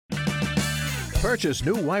Purchase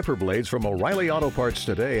new wiper blades from O'Reilly Auto Parts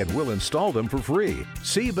today and we'll install them for free.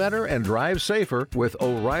 See better and drive safer with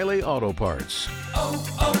O'Reilly Auto Parts.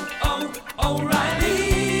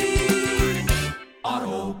 O'Reilly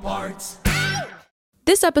Auto Parts.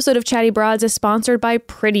 This episode of Chatty Broads is sponsored by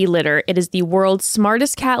Pretty Litter. It is the world's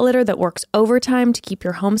smartest cat litter that works overtime to keep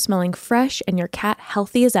your home smelling fresh and your cat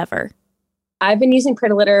healthy as ever. I've been using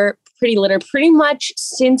Pretty Litter pretty much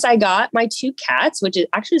since I got my two cats, which is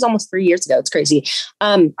actually almost 3 years ago. It's crazy.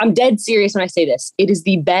 I'm dead serious when I say this. It is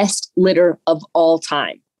the best litter of all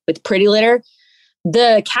time. With Pretty Litter,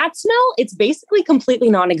 the cat smell, it's basically completely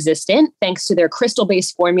non-existent thanks to their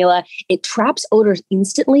crystal-based formula. It traps odors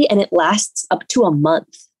instantly and it lasts up to a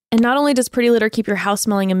month. And not only does Pretty Litter keep your house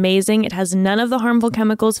smelling amazing, it has none of the harmful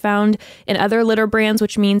chemicals found in other litter brands,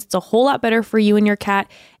 which means it's a whole lot better for you and your cat.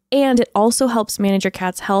 And it also helps manage your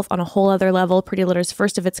cat's health on a whole other level. Pretty Litter's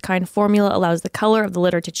first of its kind formula allows the color of the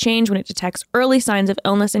litter to change when it detects early signs of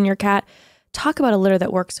illness in your cat. Talk about a litter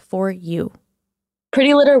that works for you.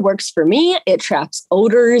 Pretty Litter works for me. It traps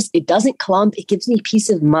odors. It doesn't clump. It gives me peace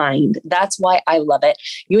of mind. That's why I love it.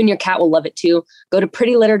 You and your cat will love it too. Go to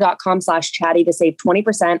prettylitter.com/chatty to save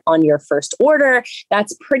 20% on your first order.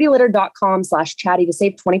 That's prettylitter.com/chatty to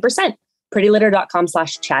save 20%.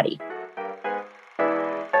 prettylitter.com/chatty.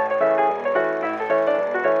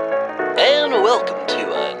 And welcome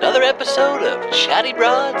to another episode of Chatty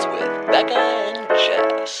Broads with Becca and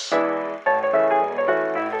Jess.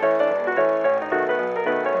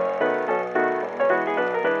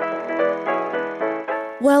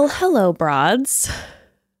 Well, hello, broads.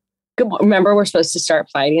 Good. Remember, we're supposed to start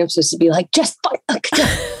fighting. I'm supposed to be like, just fight.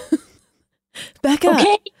 Becca.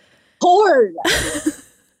 Okay. Horde.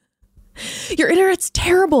 Your internet's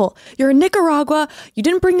terrible. You're in Nicaragua. You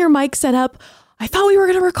didn't bring your mic set up. I thought we were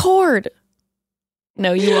going to record.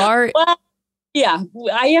 No, you are. Well, yeah,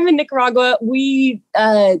 I am in Nicaragua. We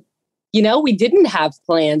didn't have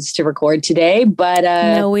plans to record today, but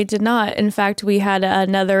no, we did not. In fact, we had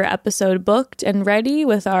another episode booked and ready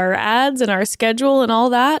with our ads and our schedule and all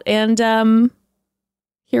that. And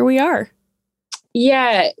here we are.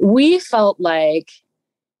 Yeah, we felt like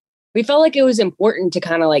it was important to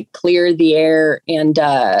kind of like clear the air and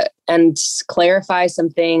clarify some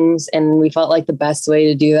things. And we felt like the best way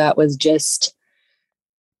to do that was just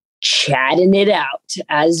chatting it out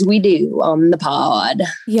as we do on the pod.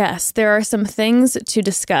 Yes, there are some things to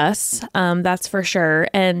discuss. That's for sure.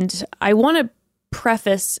 And I want to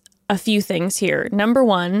preface a few things here. Number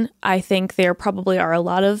one, I think there probably are a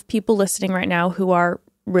lot of people listening right now who are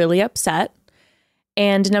really upset.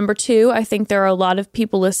 And number two, I think there are a lot of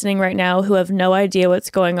people listening right now who have no idea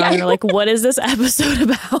what's going on. They're like, what is this episode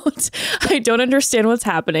about? I don't understand what's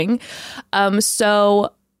happening.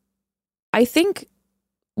 So I think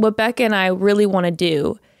what Becca and I really want to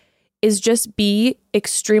do is just be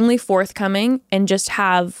extremely forthcoming and just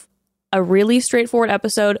have a really straightforward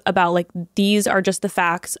episode about like, these are just the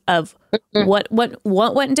facts of what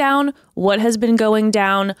went down, what has been going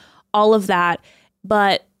down, all of that.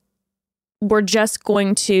 But we're just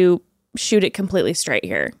going to shoot it completely straight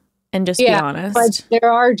here and just be honest. But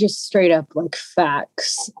there are just straight up like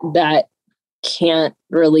facts that can't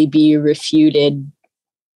really be refuted,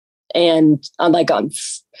 and on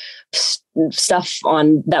stuff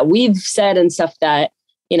on that we've said and stuff that,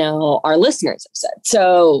 our listeners have said.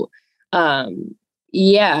 So,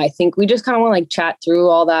 I think we just kind of want to like chat through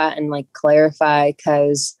all that and like clarify,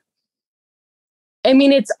 because I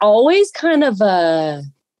mean, it's always kind of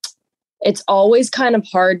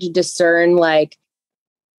hard to discern, like,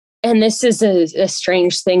 and this is a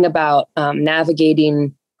strange thing about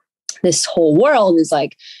navigating this whole world is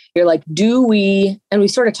like, you're like, do we, and we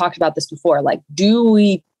sort of talked about this before, like, do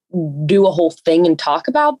we do a whole thing and talk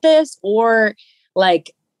about this, or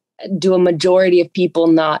like, do a majority of people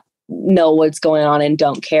not know what's going on and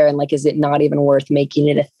don't care? And like, is it not even worth making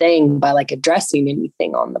it a thing by like addressing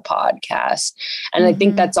anything on the podcast? And I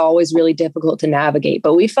think that's always really difficult to navigate.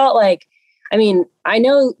 But we felt like, I mean, I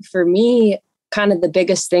know for me, kind of the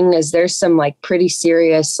biggest thing is there's some like pretty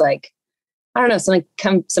serious, like, I don't know,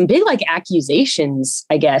 some big like accusations,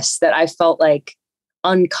 I guess, that I felt like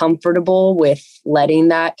uncomfortable with letting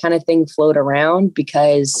that kind of thing float around,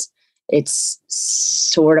 because it's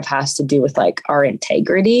sort of has to do with like our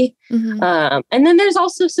integrity. And then there's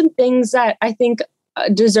also some things that I think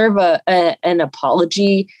deserve an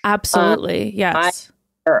apology. Absolutely. Yes.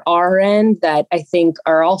 Or our end that I think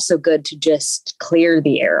are also good to just clear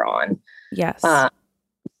the air on. Yes.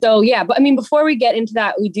 So yeah, but I mean, before we get into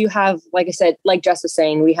that, we do have, like I said, like Jess was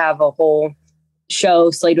saying, we have a whole show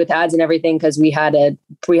slated with ads and everything, because we had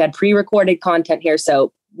pre-recorded content here.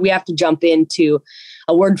 So we have to jump into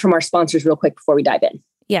a word from our sponsors real quick before we dive in.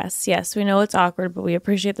 Yes. We know it's awkward, but we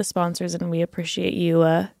appreciate the sponsors and we appreciate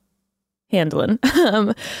you handling.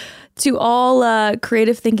 To all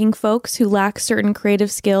creative thinking folks who lack certain creative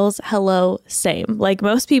skills, hello, same. Like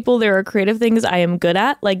most people, there are creative things I am good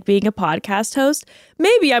at, like being a podcast host.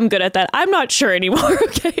 Maybe I'm good at that. I'm not sure anymore,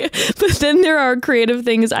 okay? But then there are creative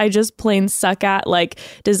things I just plain suck at, like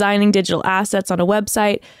designing digital assets on a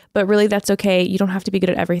website. But really, that's okay. You don't have to be good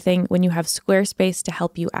at everything when you have Squarespace to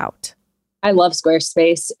help you out. I love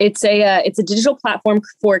Squarespace. It's a digital platform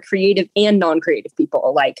for creative and non-creative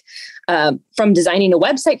people. Like from designing a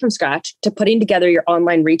website from scratch to putting together your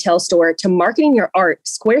online retail store to marketing your art,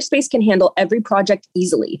 Squarespace can handle every project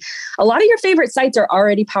easily. A lot of your favorite sites are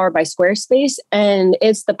already powered by Squarespace, and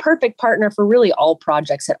it's the perfect partner for really all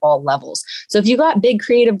projects at all levels. So if you got big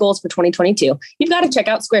creative goals for 2022, you've got to check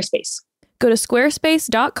out Squarespace. Go to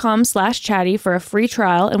squarespace.com/chatty for a free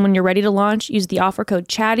trial. And when you're ready to launch, use the offer code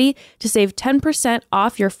chatty to save 10%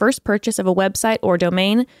 off your first purchase of a website or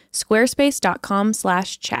domain.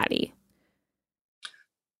 Squarespace.com/chatty.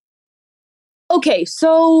 Okay,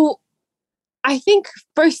 so I think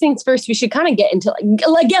first things first, we should kind of get into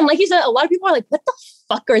again, like you said, a lot of people are like, what the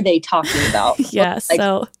fuck are they talking about? Yeah,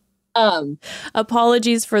 so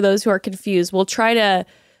apologies for those who are confused. We'll try to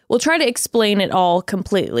explain it all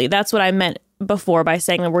completely. That's what I meant before by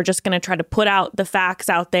saying that we're just going to try to put out the facts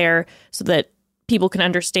out there so that people can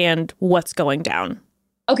understand what's going down.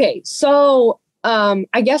 Okay, so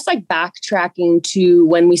I guess like backtracking to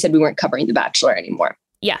when we said we weren't covering The Bachelor anymore.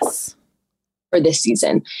 Yes. For this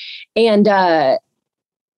season. And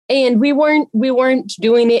we weren't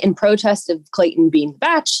doing it in protest of Clayton being the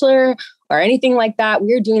Bachelor or anything like that.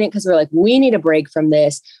 We were doing it because we're like, we need a break from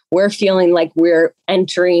this. We're feeling like we're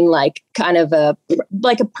entering like kind of a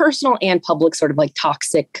personal and public sort of like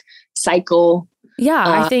toxic cycle.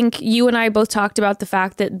 Yeah, I think you and I both talked about the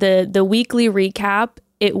fact that the weekly recap,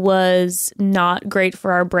 it was not great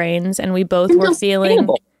for our brains, and we both were feeling,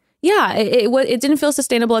 it didn't feel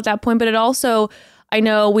sustainable at that point, but it also, I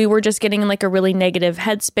know we were just getting in like a really negative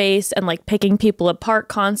headspace and like picking people apart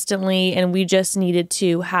constantly, and we just needed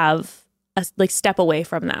to have a step away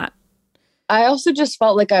from that. I also just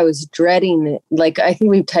felt like I was dreading it. Like, I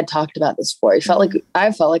think we've talked about this before. I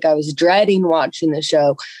felt like I was dreading watching the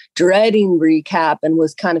show, dreading recap, and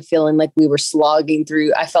was kind of feeling like we were slogging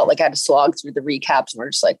through. I felt like I had to slog through the recaps and we're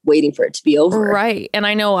just like waiting for it to be over. Right. And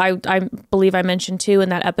I know I believe I mentioned too in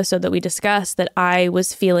that episode that we discussed that I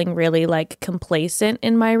was feeling really like complacent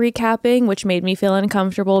in my recapping, which made me feel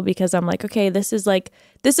uncomfortable because I'm like, okay, this is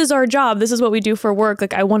our job. This is what we do for work.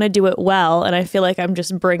 Like, I want to do it well. And I feel like I'm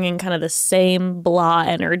just bringing kind of the same blah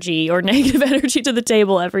energy or negative energy to the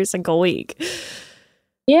table every single week.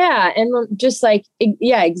 Yeah. And just like,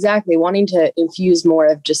 yeah, exactly. Wanting to infuse more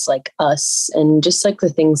of just like us and just like the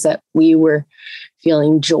things that we were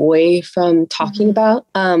feeling joy from talking about.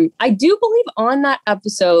 I do believe on that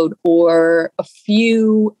episode or a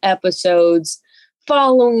few episodes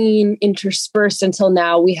following interspersed until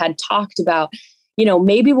now, we had talked about,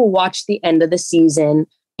 maybe we'll watch the end of the season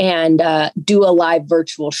and do a live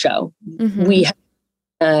virtual show. Mm-hmm. We had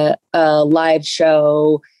a live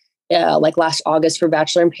show like last August for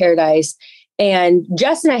Bachelor in Paradise. And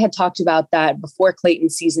Jess and I had talked about that before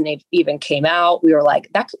Clayton's season even came out. We were like,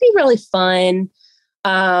 that could be really fun.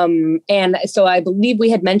 And so I believe we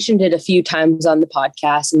had mentioned it a few times on the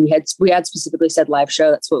podcast, and we had specifically said live show.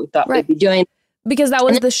 That's what we thought we'd be doing. Because that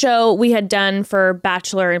was the show we had done for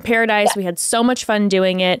Bachelor in Paradise. Yeah. We had so much fun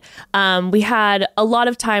doing it. We had a lot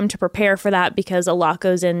of time to prepare for that because a lot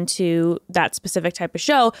goes into that specific type of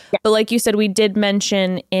show. Yeah. But like you said, we did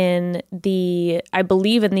mention in the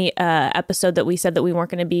episode that we said that we weren't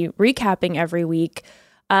going to be recapping every week.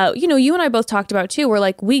 You and I both talked about too. We're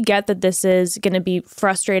like, we get that this is going to be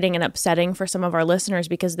frustrating and upsetting for some of our listeners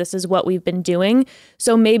because this is what we've been doing.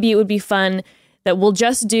 So maybe it would be fun that we'll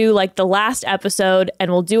just do like the last episode and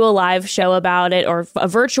we'll do a live show about it or a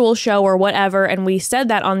virtual show or whatever. And we said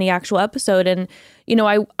that on the actual episode. And,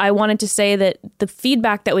 I wanted to say that the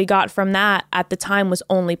feedback that we got from that at the time was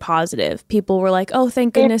only positive. People were like, oh,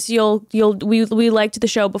 thank goodness we liked the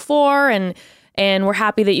show before. And we're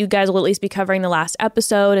happy that you guys will at least be covering the last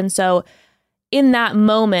episode. And so in that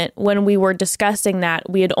moment, when we were discussing that,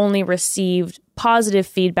 we had only received positive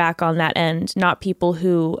feedback on that end, not people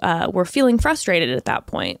who were feeling frustrated at that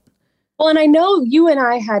point. Well, and I know you and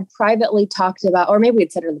I had privately talked about, or maybe we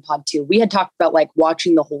had said it in the pod too, we had talked about like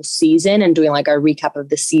watching the whole season and doing like our recap of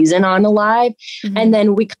the season on a live. Mm-hmm. And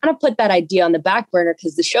then we kind of put that idea on the back burner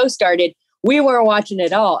because the show started. We weren't watching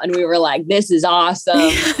it all. And we were like, this is awesome.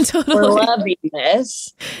 Yeah, totally. We're loving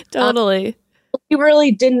this. Totally. we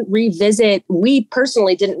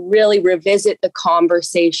personally didn't really revisit the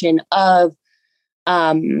conversation of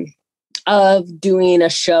doing a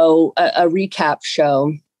show, a recap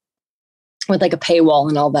show with like a paywall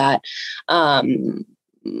and all that,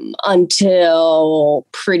 until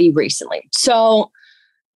pretty recently. So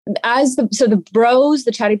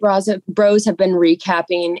the Chatty Bros have been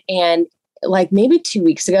recapping, and like maybe 2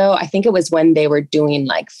 weeks ago, I think it was when they were doing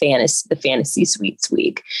like the Fantasy Suites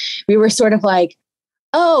week, we were sort of like,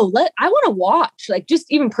 I want to watch, like,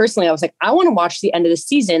 just even personally, I was like, I want to watch the end of the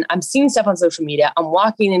season. I'm seeing stuff on social media. I'm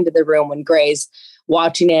walking into the room when Gray's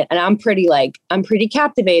watching it, and I'm pretty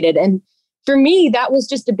captivated. And for me, that was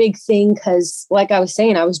just a big thing because, like I was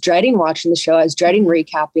saying, I was dreading watching the show. I was dreading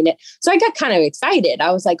recapping it. So I got kind of excited.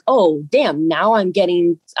 I was like, oh, damn, now I'm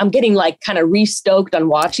getting like kind of re-stoked on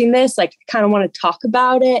watching this. Like, I kind of want to talk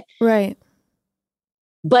about it. Right.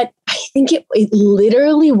 But I think it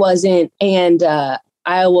literally wasn't. And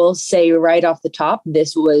I will say right off the top,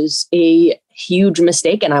 this was a huge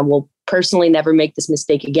mistake, and I will personally never make this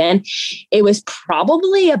mistake again. It was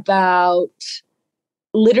probably about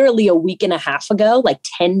literally a week and a half ago, like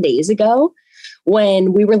 10 days ago,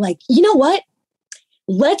 when we were like, you know what?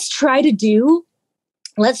 Let's try to do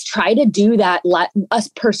that. Us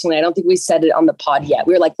personally, I don't think we said it on the pod yet.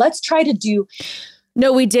 We were like, let's try to do.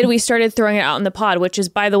 No, we did. We started throwing it out in the pod, which is,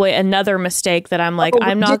 by the way, another mistake that I'm like,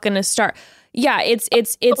 I'm not going to start. Yeah, it's,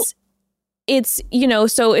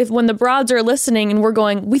 so if when the broads are listening and we're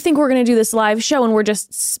going, we think we're going to do this live show, and we're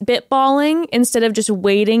just spitballing instead of just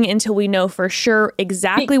waiting until we know for sure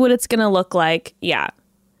exactly what it's going to look like. Yeah.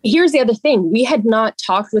 Here's the other thing. We had not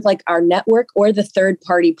talked with like our network or the third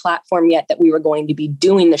party platform yet that we were going to be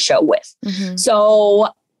doing the show with. Mm-hmm. So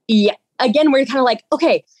yeah, again, we're kind of like,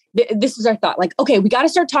 okay, this is our thought. Like, okay, we got to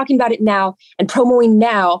start talking about it now and promoting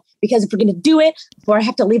now, because if we're going to do it before I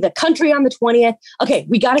have to leave the country on the 20th, okay,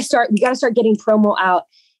 we got to start getting promo out.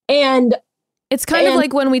 And it's kind of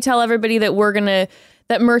like when we tell everybody that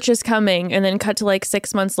that merch is coming, and then cut to like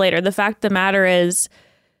 6 months later. The fact of the matter is,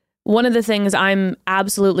 one of the things I'm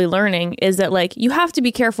absolutely learning is that like, you have to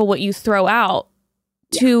be careful what you throw out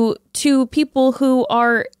to people who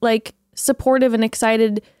are like supportive and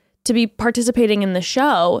excited to be participating in the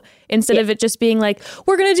show, instead of it just being like,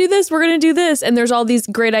 we're going to do this. And there's all these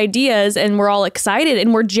great ideas, and we're all excited,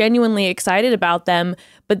 and we're genuinely excited about them.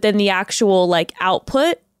 But then the actual like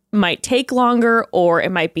output might take longer, or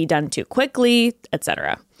it might be done too quickly,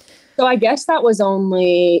 etc. So I guess that was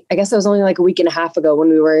only like a week and a half ago when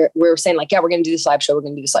we were saying like, yeah, we're going to do this live show.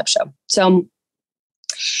 So,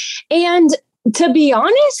 and to be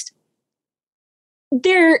honest,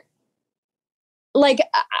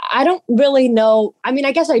 I don't really know. I mean,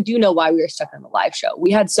 I guess I do know why we were stuck on the live show.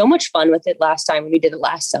 We had so much fun with it last time when we did it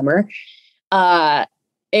last summer.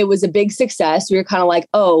 It was a big success. We were kind of like,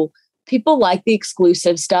 oh, people like the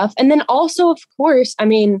exclusive stuff. And then also, of course, I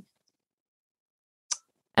mean.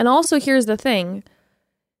 And also, here's the thing.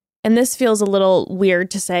 And this feels a little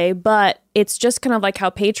weird to say, but it's just kind of like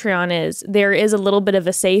how Patreon is. There is a little bit of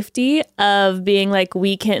a safety of being like,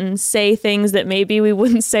 we can say things that maybe we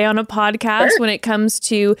wouldn't say on a podcast when it comes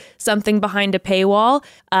to something behind a paywall.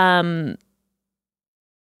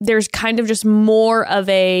 There's kind of just more of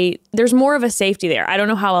a safety there. I don't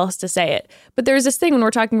know how else to say it. But there's this thing when we're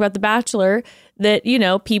talking about The Bachelor that,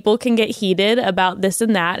 people can get heated about this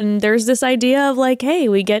and that. And there's this idea of like, hey,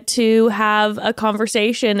 we get to have a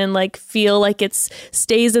conversation and like feel like it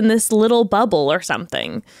stays in this little bubble or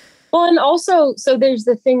something. Well, and also, so there's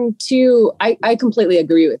the thing too, I completely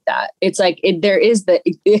agree with that. It's like, there is the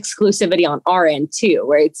exclusivity on our end too,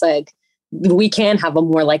 where it's like, we can have a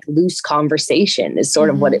more like loose conversation is sort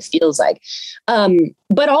of what it feels like.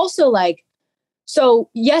 But also like, so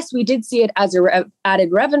yes, we did see it as a added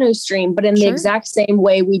revenue stream, but in the exact same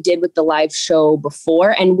way we did with the live show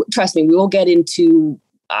before. And trust me, we will get into,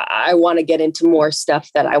 I want to get into more stuff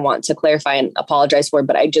that I want to clarify and apologize for,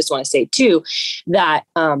 but I just want to say too, that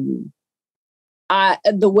the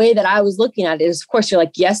way that I was looking at it is, of course, you're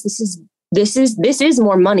like, yes, this is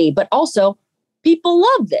more money, but also people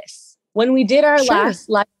love this. When we did our last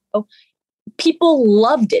live show, people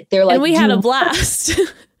loved it. They're like, and we had a blast.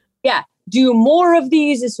 Yeah. Do more of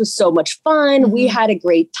these. This was so much fun. Mm-hmm. We had a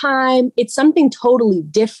great time. It's something totally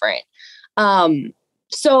different.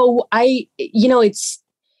 So it's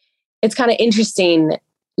kind of interesting.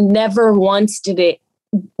 Never once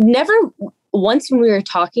when we were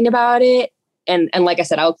talking about it, and like I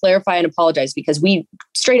said, I'll clarify and apologize because we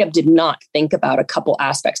straight up did not think about a couple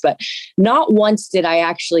aspects, but not once did I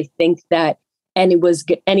actually think that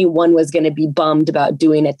anyone was going to be bummed about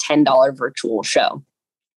doing a $10 virtual show.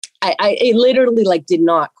 it literally like did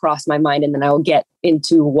not cross my mind. And then I will get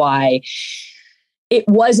into why it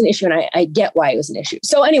was an issue, and I get why it was an issue.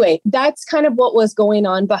 So anyway, that's kind of what was going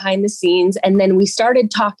on behind the scenes. And then we started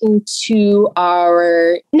talking to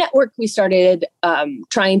our network. We started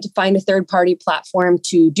trying to find a third-party platform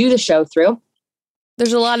to do the show through.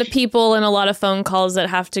 There's a lot of people and a lot of phone calls that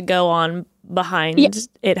have to go on behind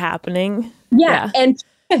it happening. Yeah. And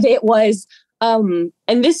part of it was, and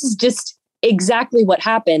this is just exactly what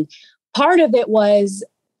happened. Part of it was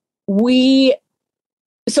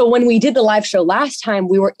so when we did the live show last time,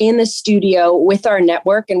 we were in the studio with our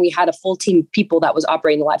network and we had a full team of people that was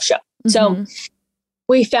operating the live show. Mm-hmm. So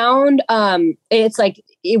we found it's like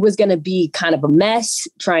it was going to be kind of a mess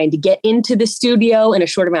trying to get into the studio in a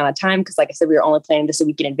short amount of time. Because like I said, we were only planning this a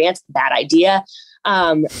week in advance. Bad idea.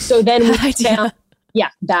 So then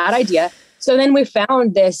bad idea. So then we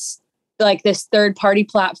found this third party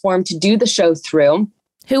platform to do the show through.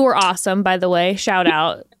 Who were awesome, by the way. Shout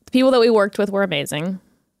out. The people that we worked with were amazing.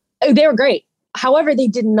 They were great. However, they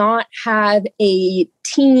did not have a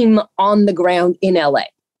team on the ground in LA.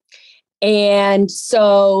 And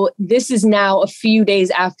so this is now a few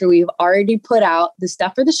days after we've already put out the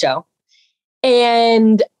stuff for the show.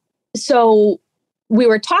 And so we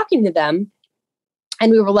were talking to them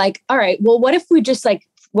and we were like, all right, well, what if we just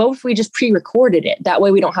pre-recorded it? That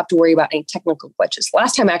way we don't have to worry about any technical glitches.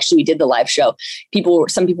 Last time actually we did the live show,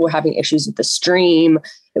 some people were having issues with the stream.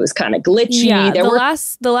 It was kind of glitchy. Yeah,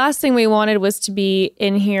 the last thing we wanted was to be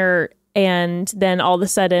in here and then all of a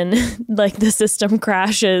sudden like the system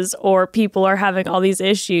crashes or people are having all these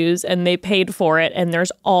issues and they paid for it and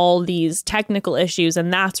there's all these technical issues,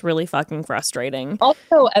 and that's really fucking frustrating.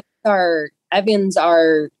 Also, Evan's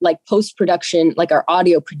our like post-production, like our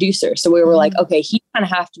audio producer. So we were like, okay, he kind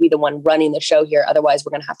of have to be the one running the show here. Otherwise we're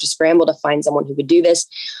going to have to scramble to find someone who would do this.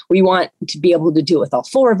 We want to be able to do it with all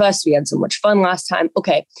four of us. We had so much fun last time.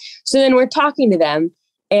 Okay. So then we're talking to them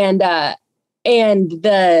and our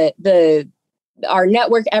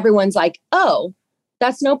network, everyone's like, oh,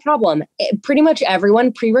 that's no problem. Pretty much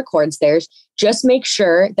everyone pre-records theirs. Just make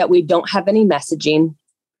sure that we don't have any messaging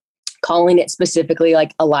calling it specifically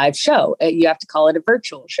like a live show. You have to call it a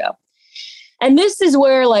virtual show. And this is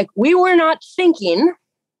where like we were not thinking,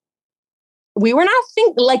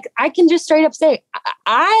 like I can just straight up say,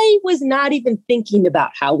 I was not even thinking about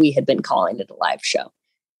how we had been calling it a live show,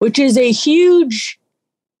 which is a huge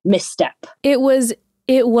misstep. It was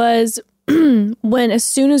when as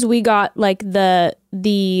soon as we got like the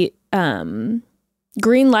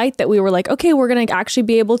green light that we were like, okay, we're going to actually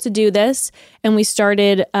be able to do this. And we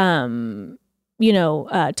started, talking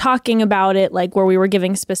about it, like where we were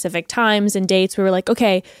giving specific times and dates. We were like,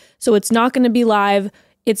 okay, so it's not going to be live.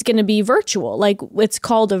 It's going to be virtual. Like it's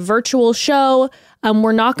called a virtual show.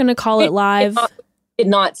 We're not going to call it live. Did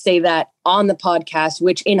not say that on the podcast,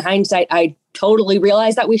 which in hindsight, I totally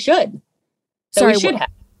realized that we should. Sorry,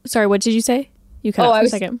 what did you say? You cut out for a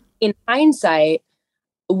second. In hindsight,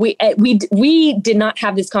 we did not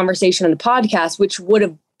have this conversation on the podcast, which would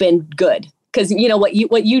have been good. Because you know what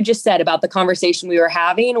you just said about the conversation we were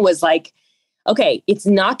having was like, okay, it's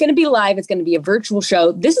not going to be live. It's going to be a virtual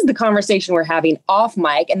show. This is the conversation we're having off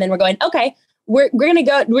mic. And then we're going, okay, we're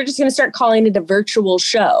just going to start calling it a virtual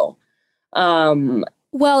show.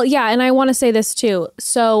 Well, yeah. And I want to say this too.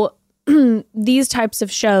 So these types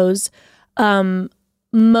of shows,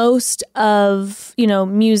 most of,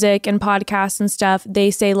 music and podcasts and stuff,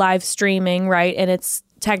 they say live streaming, right? And it's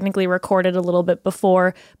technically recorded a little bit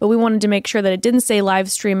before, but we wanted to make sure that it didn't say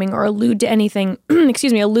live streaming or allude to anything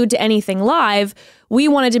live. We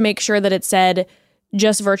wanted to make sure that it said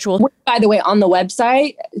just virtual. By the way, on the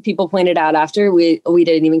website, people pointed out after we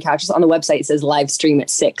didn't even catch this on the website, it says live stream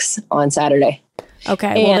at 6 on Saturday.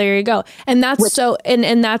 Okay. Well, there you go. And that's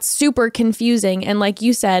and that's super confusing. And like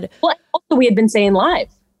you said, well, also we had been saying live.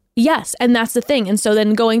 Yes. And that's the thing. And so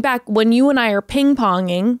then going back, when you and I are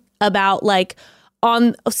ping-ponging about like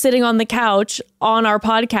sitting on the couch on our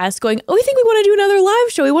podcast going, oh, we think we want to do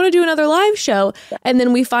another live show. And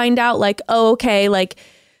then we find out like, oh, okay, like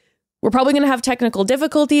we're probably going to have technical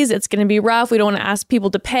difficulties. It's going to be rough. We don't want to ask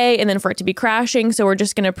people to pay and then for it to be crashing. So we're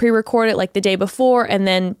just going to pre-record it like the day before and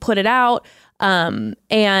then put it out. So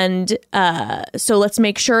let's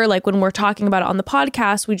make sure like when we're talking about it on the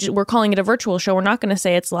podcast, we're calling it a virtual show. We're not going to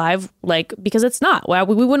say it's live, like, because it's not. Well,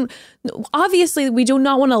 we wouldn't, obviously we do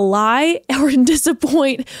not want to lie or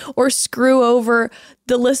disappoint or screw over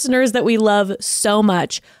the listeners that we love so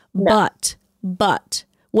much. No. But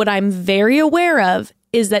what I'm very aware of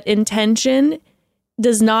is that intention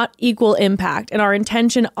does not equal impact. And our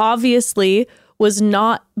intention obviously was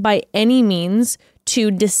not by any means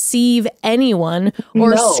to deceive anyone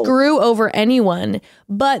or No. screw over anyone.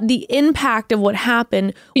 But the impact of what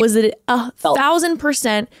happened was that it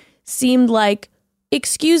 1,000% seemed like,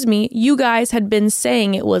 excuse me, you guys had been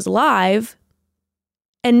saying it was live,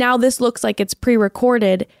 and now this looks like it's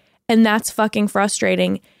pre-recorded, and that's fucking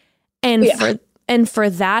frustrating. And for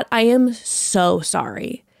that, I am so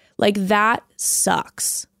sorry. Like, that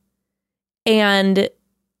sucks. And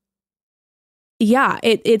yeah,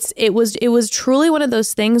 it was truly one of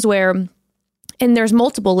those things where, and there's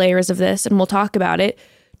multiple layers of this, and we'll talk about it.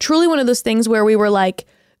 Truly one of those things where we were like,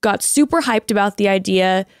 got super hyped about the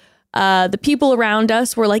idea. The people around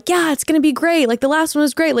us were like, yeah, it's going to be great. Like, the last one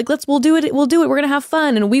was great. Like, we'll do it. We're going to have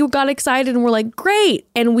fun. And we got excited and we're like, great.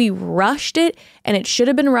 And we rushed it, and it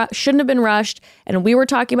shouldn't have been rushed. And we were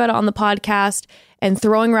talking about it on the podcast and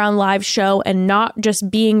throwing around live show and not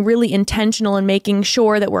just being really intentional and making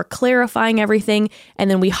sure that we're clarifying everything.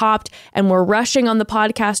 And then we hopped and we're rushing on the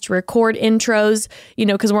podcast to record intros, you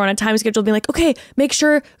know, because we're on a time schedule being like, okay, make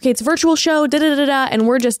sure, okay, it's a virtual show, da-da-da-da. And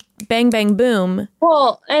we're just bang, bang, boom.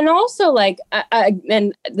 Well, and also like,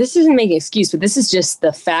 and this isn't making an excuse, but this is just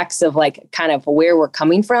the facts of like kind of where we're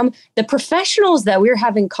coming from. The professionals that we're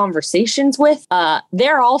having conversations with,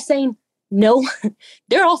 they're all saying, no,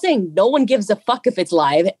 they're all saying no one gives a fuck if it's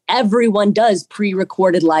live. Everyone does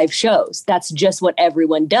pre-recorded live shows. That's just what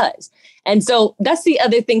everyone does. And so that's the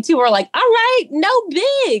other thing too. We're like, all right, no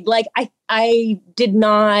big. Like I did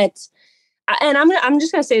not, and I'm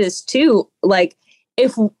just gonna say this too. Like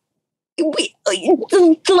if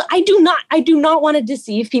I do not want to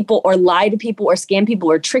deceive people or lie to people or scam people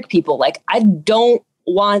or trick people. Like I don't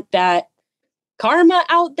want that karma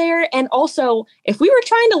out there. And also, if we were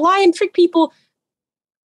trying to lie and trick people,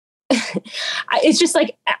 it's just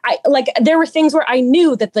like there were things where I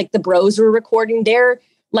knew that like the bros were recording their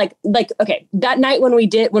like okay, that night when we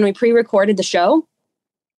pre-recorded the show,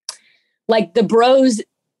 like the bros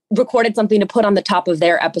recorded something to put on the top of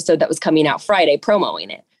their episode that was coming out Friday, promoting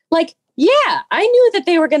it. Like, yeah, I knew that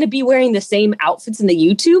they were going to be wearing the same outfits in the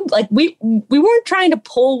YouTube. Like we weren't trying to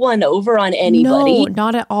pull one over on anybody. No,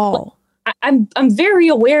 not at all. I'm very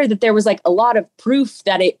aware that there was like a lot of proof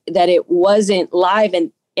that it wasn't live,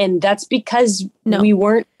 and that's because we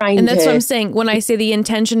weren't trying to. And that's what I'm saying. When I say the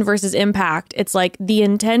intention versus impact, it's like the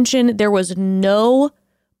intention, there was no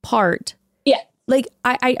part. Yeah. Like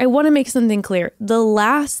I want to make something clear. The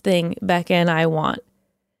last thing Becca and I want,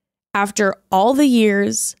 after all the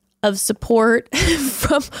years of support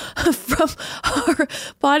from our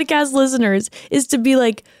podcast listeners, is to be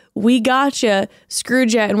like, we gotcha,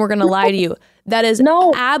 screwed ya, and we're going to lie to you. That is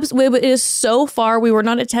it is so far. We were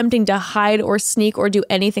not attempting to hide or sneak or do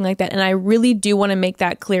anything like that. And I really do want to make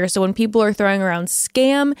that clear. So when people are throwing around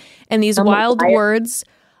scam and these wild words,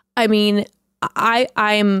 I mean,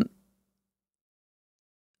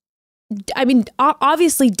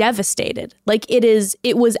 obviously devastated. Like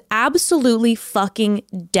it was absolutely fucking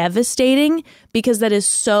devastating, because that is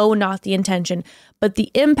so not the intention. But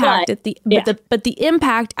the impact but the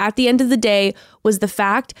impact at the end of the day was the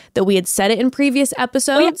fact that we had said it in previous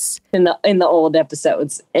episodes, in the old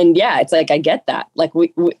episodes. And yeah, it's like, I get that. Like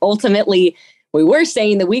we ultimately we were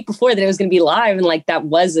saying the week before that it was going to be live, and like that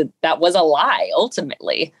was a lie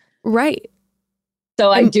ultimately. Right.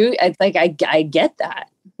 So I get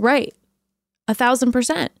that. Right.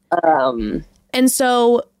 1,000%.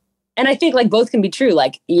 And I think like both can be true.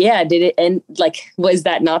 Like, yeah, did it? And like, was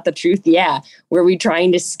that not the truth? Yeah. Were we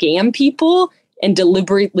trying to scam people and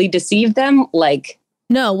deliberately deceive them? Like,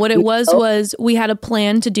 no, what it was we had a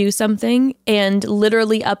plan to do something, and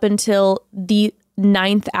literally up until the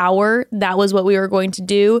 9th hour, that was what we were going to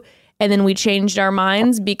do. And then we changed our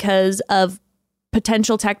minds because of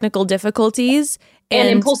potential technical difficulties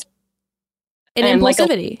and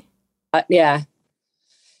impulsivity. Yeah.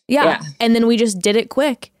 And then we just did it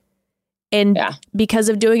quick. And because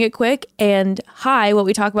of doing it quick and what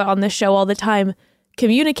we talk about on this show all the time,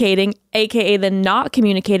 communicating, aka the not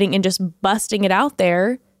communicating and just busting it out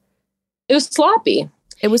there. It was sloppy.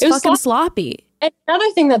 It was fucking sloppy. And another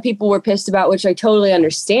thing that people were pissed about, which I totally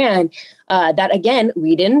understand, that again,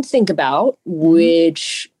 we didn't think about,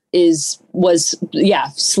 which was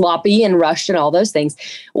sloppy and rushed and all those things.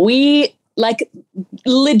 We like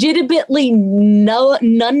legitimately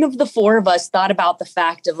none of the four of us thought about the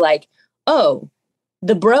fact of like, oh,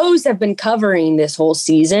 the bros have been covering this whole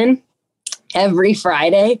season every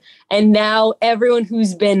Friday, and now everyone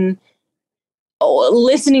who's been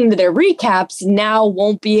listening to their recaps now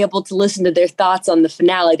won't be able to listen to their thoughts on the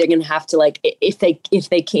finale. They're going to have to, like, if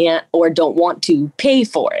they can't or don't want to, pay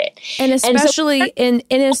for it. And especially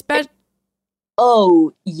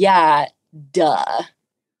oh yeah, duh.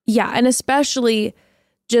 Yeah, and especially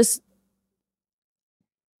just,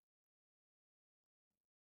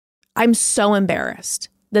 I'm so embarrassed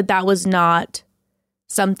that was not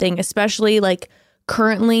something, especially like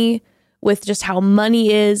currently with just how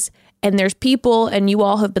money is, and there's people, and you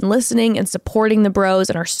all have been listening and supporting the bros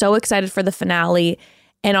and are so excited for the finale.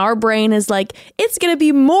 And our brain is like, it's going to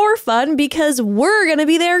be more fun because we're going to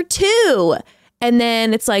be there too. And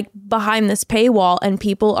then it's like behind this paywall and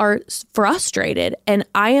people are frustrated. And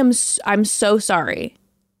I'm so sorry.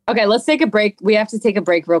 Okay, let's take a break. We have to take a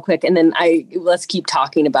break real quick, and then let's keep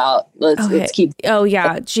talking about. Let's keep. Oh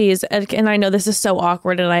yeah, geez, and I know this is so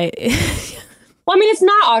awkward, and I. Well, I mean, it's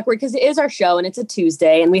not awkward because it is our show, and it's a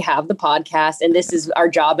Tuesday, and we have the podcast, and this is our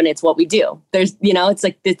job, and it's what we do. There's, it's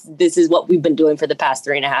like this is what we've been doing for the past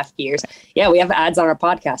 3.5 years. Yeah, we have ads on our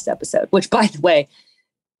podcast episode, which, by the way,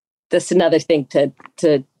 that's another thing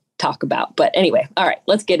to talk about. But anyway, all right,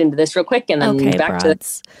 let's get into this real quick, and then back to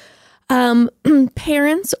this.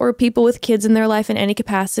 Parents or people with kids in their life in any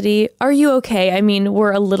capacity, are you okay? I mean,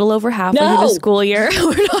 we're a little over halfway through the school year.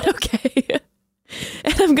 We're not okay.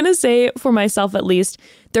 And I'm going to say for myself, at least,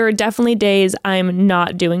 there are definitely days I'm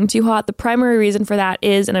not doing too hot. The primary reason for that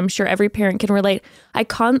is, and I'm sure every parent can relate,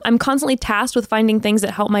 I'm constantly tasked with finding things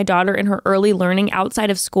that help my daughter in her early learning outside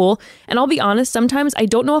of school. And I'll be honest, sometimes I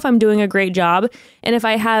don't know if I'm doing a great job. And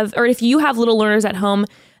if you have little learners at home,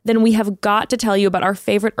 then we have got to tell you about our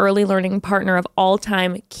favorite early learning partner of all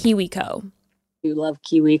time, KiwiCo. You love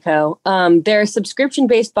KiwiCo. They're a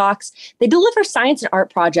subscription-based box. They deliver science and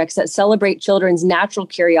art projects that celebrate children's natural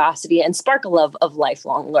curiosity and spark a love of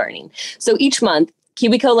lifelong learning. So each month,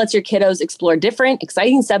 KiwiCo lets your kiddos explore different,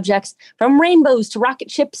 exciting subjects, from rainbows to rocket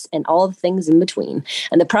ships and all the things in between.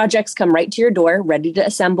 And the projects come right to your door, ready to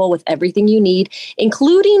assemble with everything you need,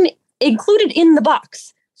 included in the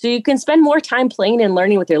box. So you can spend more time playing and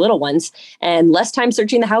learning with your little ones and less time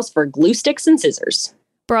searching the house for glue sticks and scissors.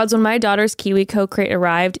 Broads, when my daughter's KiwiCo crate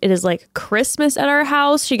arrived, it is like Christmas at our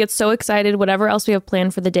house. She gets so excited. Whatever else we have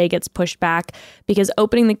planned for the day gets pushed back because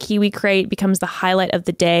opening the Kiwi crate becomes the highlight of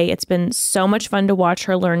the day. It's been so much fun to watch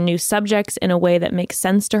her learn new subjects in a way that makes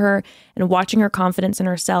sense to her, and watching her confidence in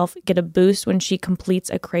herself get a boost when she completes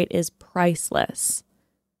a crate is priceless.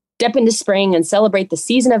 Step into spring and celebrate the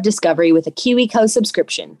season of discovery with a KiwiCo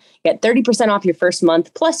subscription. Get 30% off your first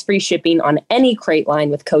month plus free shipping on any crate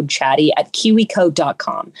line with code CHATTY at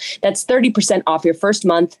kiwico.com. That's 30% off your first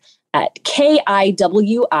month at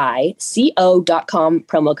KIWICO.com,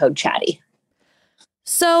 promo code CHATTY.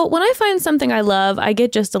 So when I find something I love, I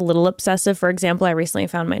get just a little obsessive. For example, I recently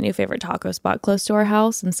found my new favorite taco spot close to our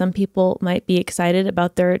house, and some people might be excited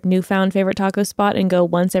about their newfound favorite taco spot and go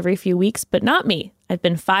once every few weeks, but not me. I've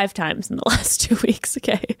been 5 times in the last 2 weeks.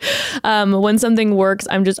 Okay. When something works,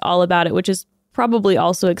 I'm just all about it, which is probably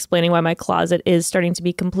also explaining why my closet is starting to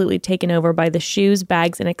be completely taken over by the shoes,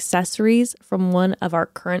 bags, and accessories from one of our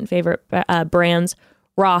current favorite brands,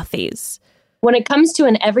 Rothy's. When it comes to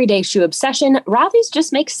an everyday shoe obsession, Rothy's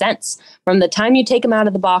just makes sense. From the time you take them out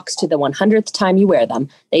of the box to the 100th time you wear them,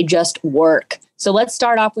 they just work. So let's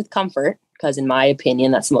start off with comfort, because in my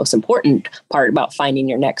opinion, that's the most important part about finding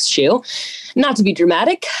your next shoe. Not to be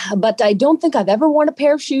dramatic, but I don't think I've ever worn a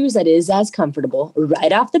pair of shoes that is as comfortable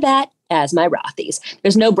right off the bat as my Rothy's.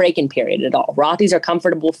 There's no break-in period at all. Rothy's are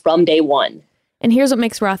comfortable from day one. And here's what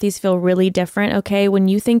makes Rothy's feel really different, okay? When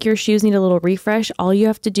you think your shoes need a little refresh, all you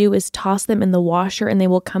have to do is toss them in the washer and they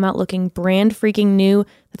will come out looking brand freaking new.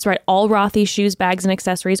 That's right, all Rothy's shoes, bags, and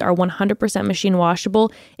accessories are 100% machine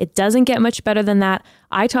washable. It doesn't get much better than that.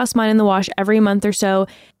 I toss mine in the wash every month or so,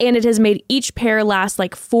 and it has made each pair last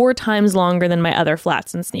like 4 times longer than my other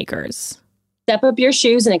flats and sneakers. Step up your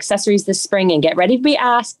shoes and accessories this spring and get ready to be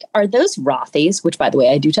asked, are those Rothy's? Which, by the way,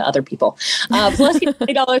 I do to other people. Plus, get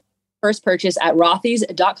 $20 first purchase at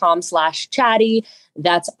rothys.com/chatty.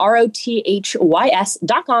 That's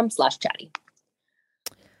ROTHYS.com/chatty.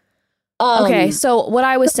 Okay, so what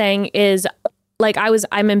I was saying is, like,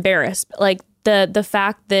 I'm embarrassed. Like, the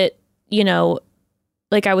fact that, you know,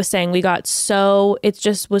 like I was saying, we got so, it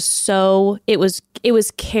was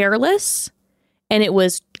careless, and it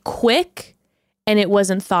was quick, and it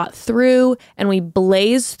wasn't thought through, and we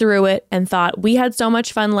blazed through it and thought, we had so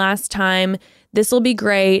much fun last time. This will be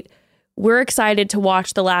great. We're excited to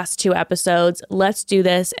watch the last 2 episodes. Let's do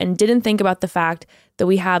this. And didn't think about the fact that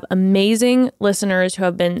we have amazing listeners who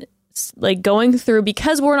have been like going through,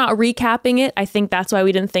 because we're not recapping it. I think that's why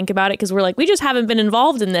we didn't think about it, because we're like, we just haven't been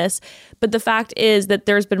involved in this. But the fact is that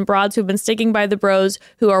there's been broads who've been sticking by the bros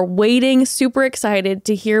who are waiting, super excited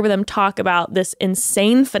to hear them talk about this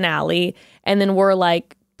insane finale. And then we're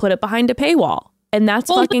like, put it behind a paywall. And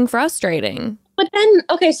that's fucking frustrating. But then,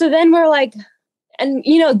 okay, so then we're like,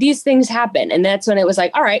 and these things happen. And that's when it was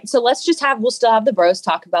like, all right, so we'll still have the bros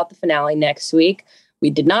talk about the finale next week. We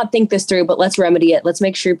did not think this through, but let's remedy it. Let's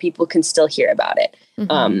make sure people can still hear about it.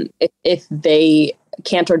 If they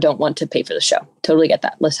can't or don't want to pay for the show. Totally get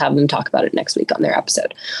that. Let's have them talk about it next week on their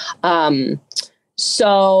episode.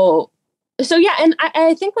 So yeah. And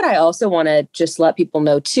I think what I also want to just let people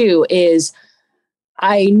know too is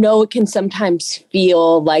I know it can sometimes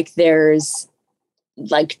feel like there's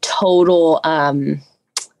like total,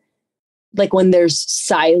 like when there's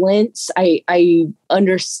silence, I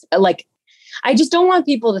understand, like, I just don't want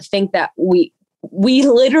people to think that we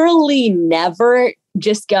literally never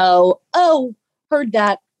just go, oh, heard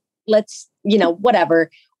that. Let's, whatever.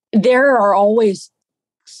 There are always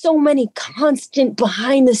so many constant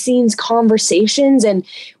behind the scenes conversations, and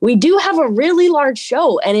we do have a really large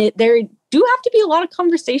show, and there do have to be a lot of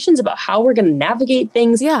conversations about how we're going to navigate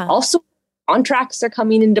things. Yeah. Also, contracts are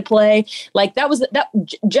coming into play. Like that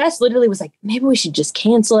Jess literally was like, maybe we should just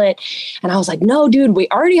cancel it. And I was like, no, dude, we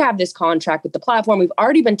already have this contract with the platform. We've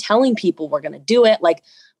already been telling people we're going to do it. Like,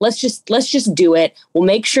 let's just do it. We'll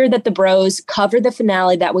make sure that the bros cover the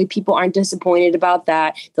finale. That way people aren't disappointed about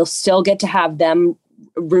that. They'll still get to have them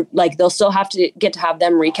they'll still have to get to have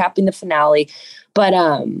them recapping the finale. But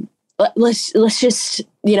let's just,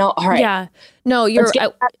 all right. Yeah. No,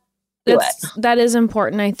 that is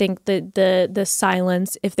important. I think that the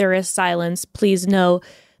silence, if there is silence, please know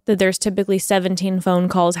that there's typically 17 phone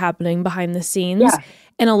calls happening behind the scenes. Yeah.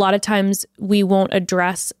 And a lot of times we won't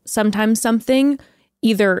address sometimes something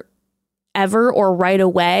either ever or right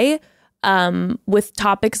away with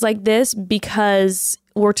topics like this because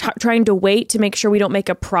we're trying to wait to make sure we don't make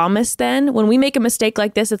a promise. Then when we make a mistake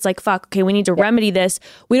like this, it's like, fuck, okay, we need to remedy this.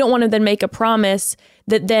 We don't want to then make a promise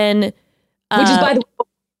that then... Which is, by the way,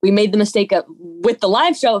 we made the mistake with the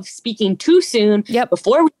live show of speaking too soon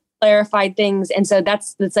before we clarified things. And so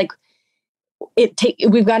that's like,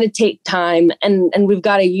 we've got to take time and we've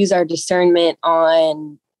got to use our discernment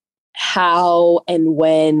on how and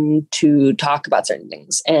when to talk about certain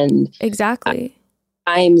things. And exactly.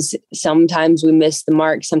 Sometimes we miss the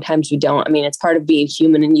mark. Sometimes we don't. I mean, it's part of being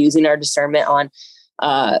human and using our discernment on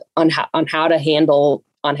how to handle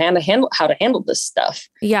this stuff.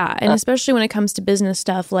 Yeah. And especially when it comes to business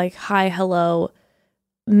stuff, like, hi, hello,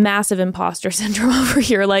 massive imposter syndrome over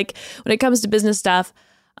here. Like when it comes to business stuff,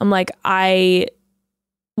 I'm like, I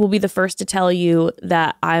will be the first to tell you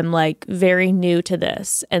that I'm like very new to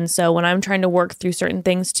this. And so when I'm trying to work through certain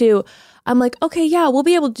things too, I'm like, okay, yeah, we'll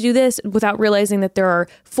be able to do this without realizing that there are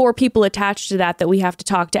 4 people attached to that we have to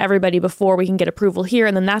talk to everybody before we can get approval here.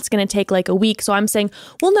 And then that's going to take like a week. So I'm saying,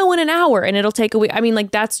 we'll know in an hour and it'll take a week. I mean,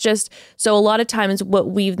 like that's just, so a lot of times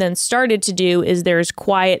what we've then started to do is there's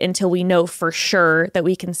quiet until we know for sure that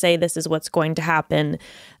we can say this is what's going to happen.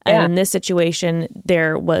 Yeah. And in this situation,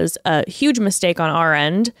 there was a huge mistake on our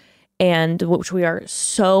end, and which we are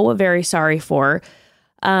so very sorry for.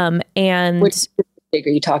 And which mistake are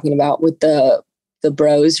you talking about with the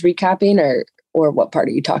bros recapping, or what part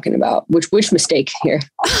are you talking about? Which mistake here?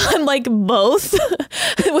 I'm like both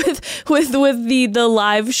with the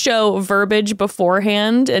live show verbiage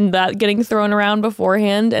beforehand and that getting thrown around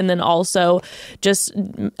beforehand, and then also just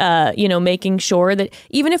making sure that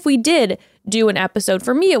even if we did do an episode,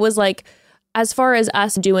 for me it was like, as far as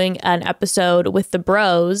us doing an episode with the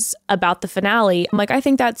bros about the finale, I'm like, I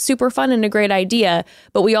think that's super fun and a great idea.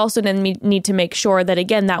 But we also then need to make sure that,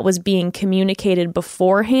 again, that was being communicated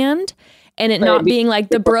beforehand and it not being like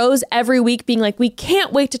the bros every week being like, we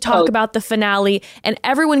can't wait to talk about the finale, and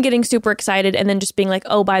everyone getting super excited and then just being like,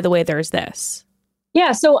 oh, by the way, there's this.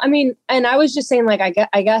 Yeah. So, I mean, and I was just saying, like,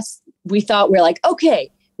 I guess we thought we're like, okay,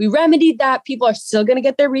 we remedied that. People are still going to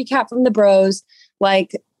get their recap from the bros.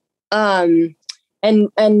 Like, and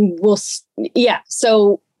we'll, yeah.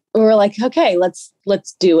 So we're like, okay, let's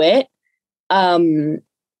do it. And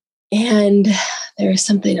there was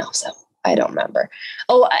something else that I don't remember.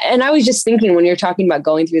 Oh, and I was just thinking when you're talking about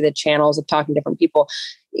going through the channels of talking to different people,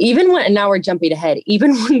 even when, and now we're jumping ahead,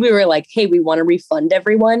 even when we were like, hey, we want to refund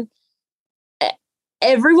everyone.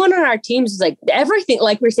 Everyone on our teams is like, everything,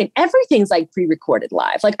 like we're saying, everything's like pre-recorded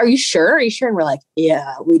live. Like, are you sure? Are you sure? And we're like,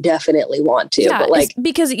 yeah, we definitely want to. Yeah, but like,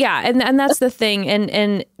 because and that's the thing.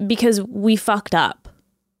 And because we fucked up.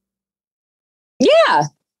 Yeah.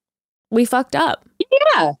 We fucked up.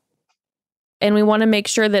 Yeah. And we want to make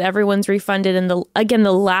sure that everyone's refunded. And the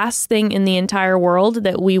last thing in the entire world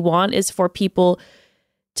that we want is for people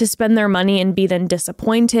to spend their money and be then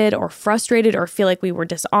disappointed or frustrated or feel like we were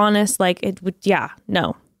dishonest. Like it would,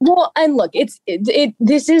 no. Well, and look,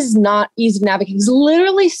 this is not easy to navigate because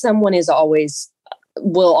literally someone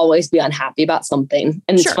will always be unhappy about something.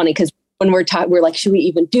 And it's funny because when we're like, should we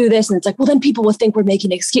even do this? And it's like, well, then people will think we're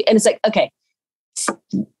making an excuse. And it's like, okay,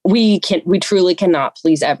 we truly cannot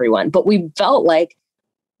please everyone, but we felt like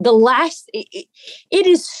it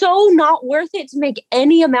is so not worth it to make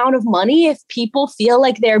any amount of money if people feel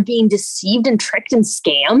like they're being deceived and tricked and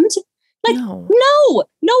scammed. Like, no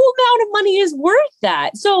amount of money is worth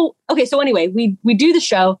that. So, okay. So anyway, we do the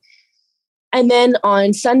show. And then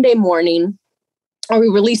on Sunday morning, or we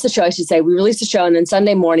release the show, I should say, we release the show. And then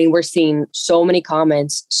Sunday morning, we're seeing so many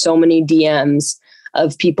comments, so many DMs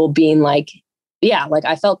of people being like, yeah, like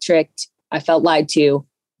I felt tricked. I felt lied to.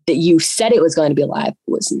 That you said it was going to be live.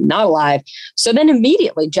 It was not live. So then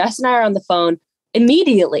immediately, Jess and I are on the phone.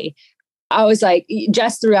 Immediately, I was like,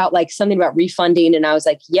 Jess threw out like something about refunding. And I was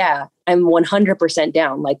like, yeah, I'm 100%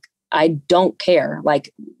 down. Like, I don't care.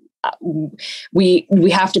 Like, we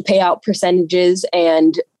have to pay out percentages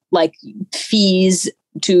and like fees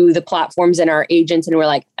to the platforms and our agents. And we're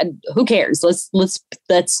like, who cares? Let's,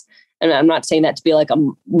 and I'm not saying that to be like a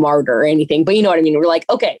martyr or anything, but you know what I mean? We're like,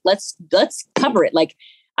 okay, let's cover it. Like,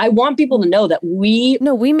 I want people to know that we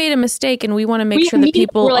made a mistake and we want to make sure that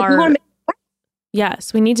people are.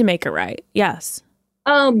 Yes, we need to make it right. Yes.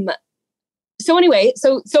 So anyway,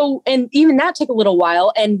 so and even that took a little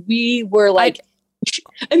while, and we were like,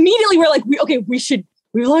 immediately we're like,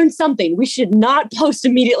 we learned something. We should not post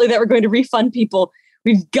immediately that we're going to refund people.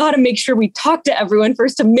 We've got to make sure we talk to everyone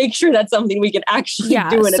first to make sure that's something we can actually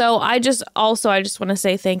do. So I just want to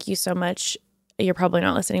say thank you so much. You're probably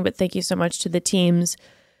not listening, but thank you so much to the teams,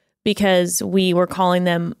 because we were calling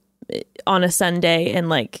them on a Sunday and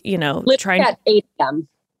like, you know, trying at 8 a.m.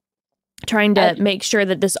 Trying to make sure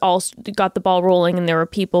that this all got the ball rolling, and there were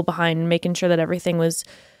people behind making sure that everything was,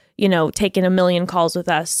 you know, taking a million calls with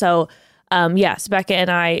us. So yes, Becca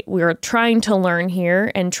and I, we were trying to learn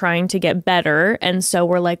here and trying to get better. And so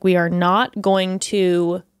we're like, we are not going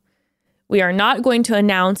to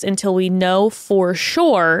announce until we know for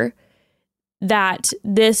sure that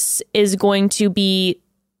this is going to be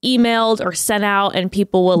emailed or sent out and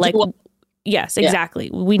people will like, yes, exactly.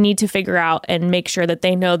 Yeah. We need to figure out and make sure that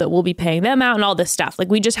they know that we'll be paying them out and all this stuff. Like,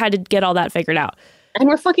 we just had to get all that figured out. And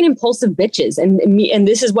we're fucking impulsive bitches. And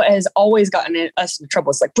this is what has always gotten us in trouble.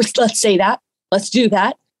 It's like, let's say that, let's do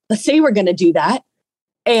that. Let's say we're going to do that.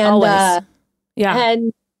 And,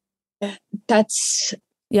 and that's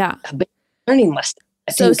a big learning lesson,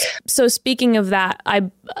 I think. So speaking of that,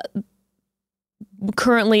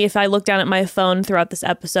 currently, if I look down at my phone throughout this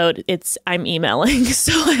episode, I'm emailing.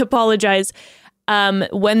 So I apologize.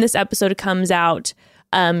 When this episode comes out,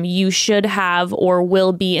 you should have or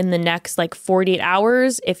will be in the next like 48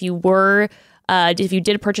 hours. If you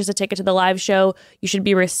did purchase a ticket to the live show, you should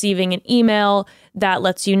be receiving an email that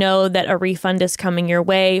lets you know that a refund is coming your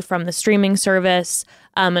way from the streaming service.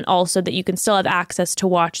 And also that you can still have access to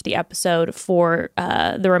watch the episode for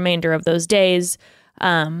the remainder of those days.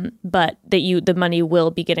 But that the money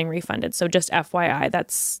will be getting refunded. So just FYI,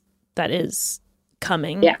 that is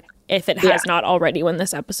coming. Yeah. If it has not already when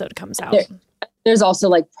this episode comes out. There's also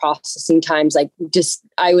like processing times. Like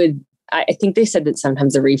I think they said that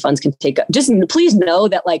sometimes the refunds can take up. Just please know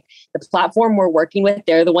that like the platform we're working with,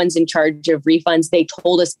 they're the ones in charge of refunds. They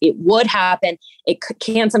told us it would happen. It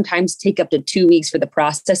can sometimes take up to 2 weeks for the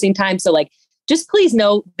processing time. So like, just please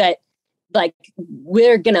know that like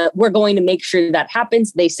we're going to make sure that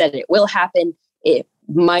happens. They said it will happen. It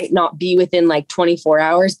might not be within like 24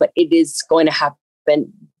 hours, but it is going to happen.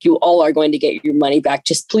 You all are going to get your money back.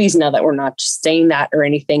 Just please know that we're not just saying that or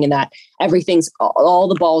anything, and that all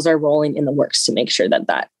the balls are rolling in the works to make sure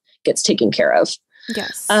that gets taken care of.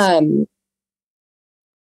 Yes.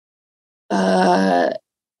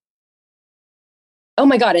 Oh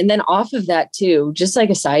my God. And then off of that too, just like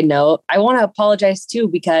a side note, I want to apologize too,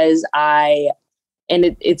 because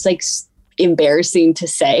it's like embarrassing to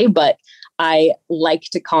say, but I like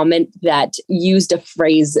to comment that used a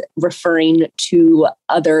phrase referring to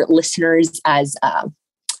other listeners as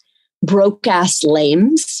broke ass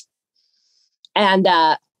lames. And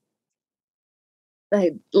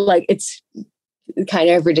it's kind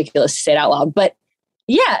of ridiculous to say it out loud, but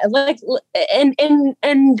yeah, like, and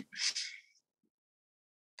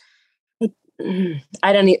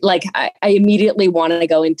I don't like, I immediately want to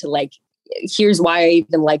go into like, here's why I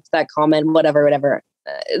even liked that comment, whatever.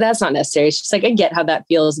 That's not necessary. It's just like, I get how that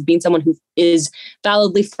feels, being someone who is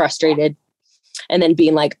validly frustrated and then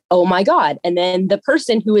being like, oh my God. And then the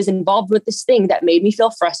person who is involved with this thing that made me feel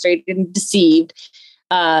frustrated and deceived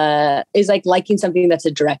is like liking something that's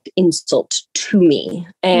a direct insult to me.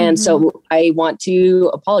 And so I want to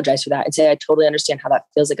apologize for that and say, I totally understand how that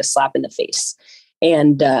feels like a slap in the face.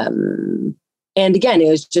 And again, it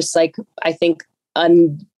was just like, I think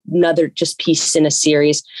another just piece in a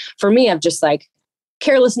series for me of just like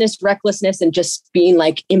carelessness, recklessness, and just being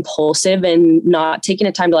like impulsive and not taking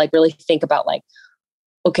the time to like really think about like,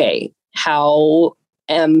 okay, how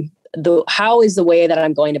is the way that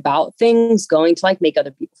I'm going about things going to like make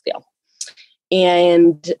other people feel?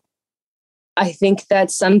 And I think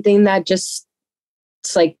that's something that just,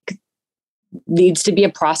 it's like needs to be a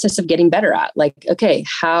process of getting better at. Like, okay,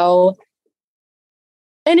 how,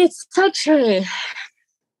 and it's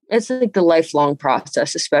like the lifelong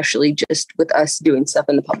process, especially just with us doing stuff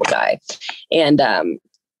in the public eye. And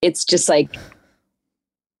it's just like,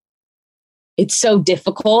 it's so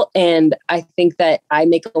difficult. And I think that I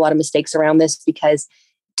make a lot of mistakes around this because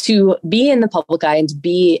to be in the public eye and to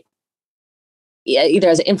be either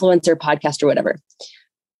as an influencer, podcast, or whatever,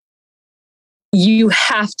 you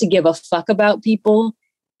have to give a fuck about people,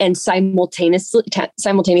 and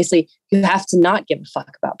simultaneously you have to not give a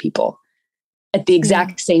fuck about people at the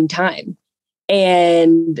exact same time.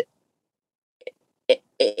 And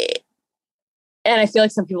I feel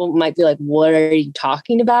like some people might be like, what are you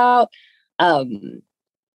talking about? But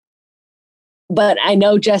I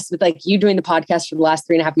know, Jess, with like you doing the podcast for the last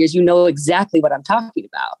 3.5 years, you know exactly what I'm talking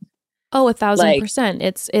about. Oh, 1,000%.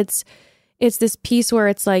 It's this piece where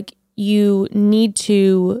it's like, you need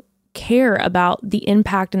to care about the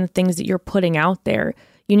impact and the things that you're putting out there.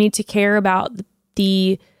 You need to care about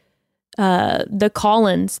the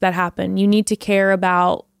call-ins that happen. You need to care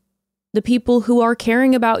about the people who are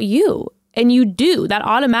caring about you. And you do. That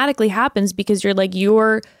automatically happens because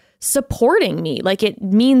you're supporting me. Like, it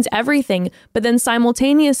means everything. But then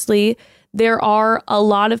simultaneously, there are a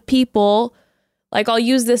lot of people, like, I'll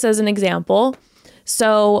use this as an example.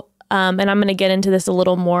 So, and I'm going to get into this a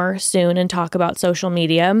little more soon and talk about social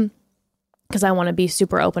media because I want to be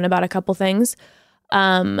super open about a couple things.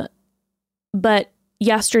 But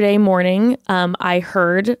yesterday morning, I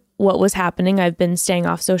heard what was happening. I've been staying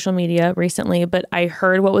off social media recently, but I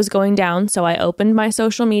heard what was going down. So I opened my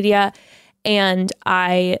social media and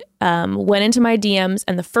I went into my DMs,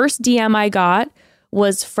 and the first DM I got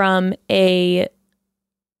was from a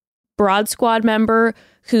Broad Squad member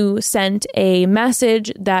who sent a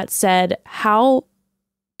message that said how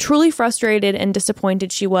truly frustrated and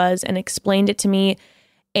disappointed she was and explained it to me.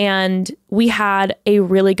 And we had a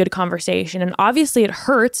really good conversation. And obviously it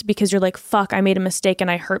hurts because you're like, fuck, I made a mistake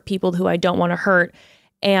and I hurt people who I don't want to hurt.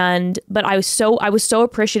 But I was so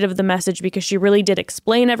appreciative of the message because she really did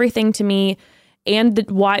explain everything to me and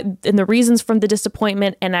the reasons from the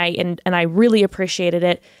disappointment. And I really appreciated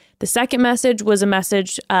it. The second message was a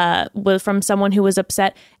message was from someone who was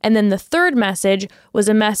upset. And then the third message was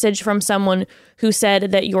a message from someone who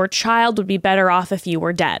said that your child would be better off if you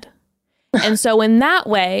were dead. And so in that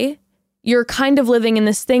way, you're kind of living in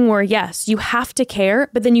this thing where, yes, you have to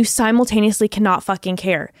care, but then you simultaneously cannot fucking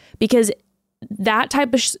care because that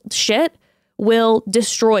type of shit will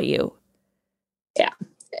destroy you. Yeah.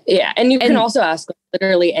 Yeah. And you can also ask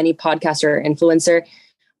literally any podcaster or influencer.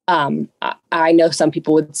 I know some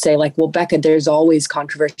people would say like, well, Becca, there's always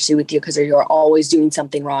controversy with you because you're always doing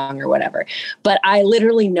something wrong or whatever. But I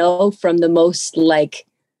literally know from the most like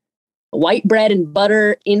white bread and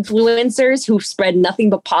butter influencers who spread nothing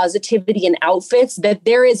but positivity and outfits that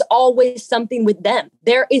there is always something with them.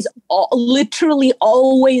 There is literally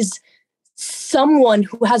always someone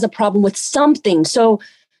who has a problem with something. So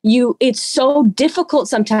it's so difficult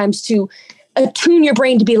sometimes to attune your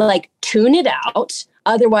brain to be like, tune it out.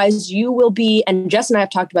 Otherwise you will be, and Jess and I have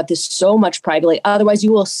talked about this so much privately, otherwise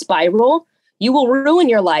you will spiral, you will ruin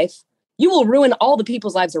your life, you will ruin all the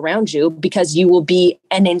people's lives around you because you will be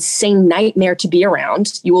an insane nightmare to be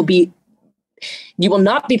around. You will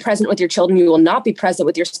not be present with your children. You will not be present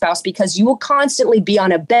with your spouse because you will constantly be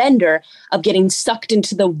on a bender of getting sucked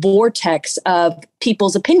into the vortex of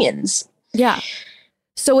people's opinions. Yeah.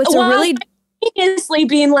 So it's really simultaneously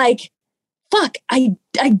being like, fuck, I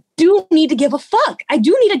do need to give a fuck. I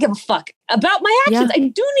do need to give a fuck about my actions. Yeah. I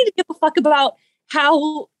do need to give a fuck about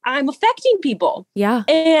how I'm affecting people. Yeah.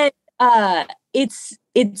 And it's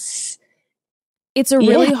a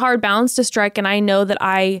really hard balance to strike. And I know that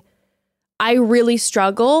I really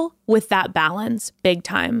struggle with that balance big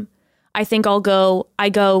time. I think I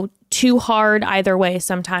go too hard either way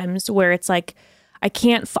sometimes where it's like, I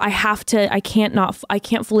can't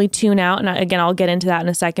fully tune out. And again, I'll get into that in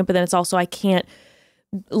a second, but then it's also, I can't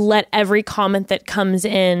let every comment that comes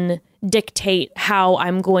in dictate how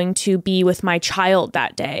I'm going to be with my child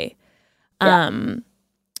that day. Yeah.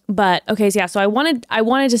 But okay, so yeah, so I wanted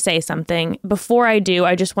to say something. Before I do,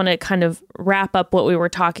 I just want to kind of wrap up what we were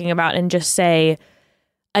talking about and just say,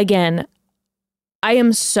 again, I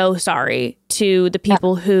am so sorry to the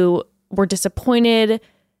people who were disappointed,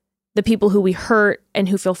 the people who we hurt and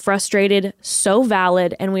who feel frustrated, so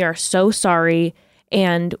valid, and we are so sorry,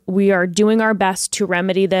 and we are doing our best to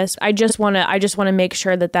remedy this. I just want to make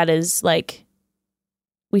sure that that is like,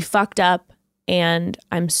 we fucked up and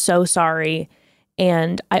I'm so sorry.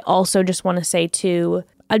 And I also just want to say too,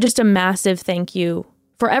 just a massive thank you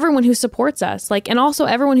for everyone who supports us, like, and also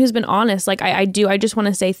everyone who's been honest. Like I just want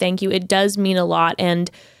to say thank you. It does mean a lot. And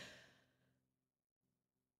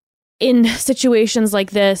in situations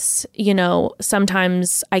like this, you know,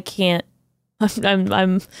 sometimes I can't,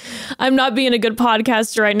 I'm not being a good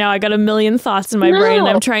podcaster right now. I got a million thoughts in my brain, and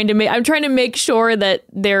I'm trying to make sure that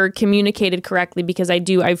they're communicated correctly, because I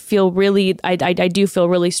do feel really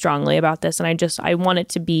strongly about this, and I want it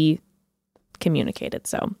to be communicated.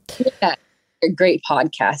 So yeah, you're a great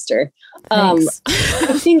podcaster. Thanks.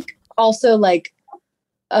 I think also like,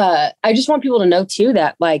 I just want people to know too,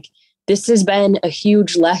 that like, this has been a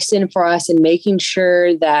huge lesson for us in making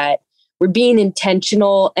sure that we're being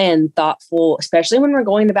intentional and thoughtful, especially when we're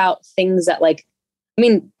going about things that like, I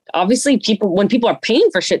mean, obviously when people are paying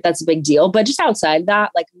for shit, that's a big deal, but just outside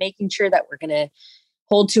that, like making sure that we're going to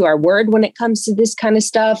hold to our word when it comes to this kind of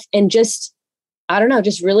stuff. And just, I don't know,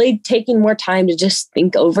 just really taking more time to just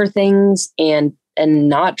think over things and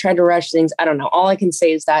not try to rush things. I don't know. All I can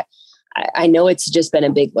say is that I know it's just been a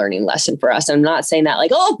big learning lesson for us. I'm not saying that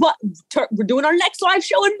like, oh, but we're doing our next live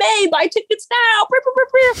show in May. Buy tickets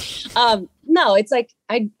now. No, it's like,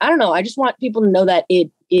 I don't know. I just want people to know that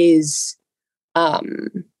it is,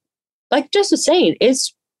 like Jess was saying,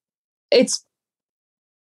 it's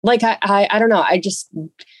like, I don't know.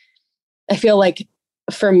 I feel like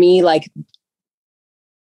for me, like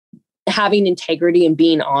having integrity and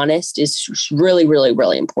being honest is really, really,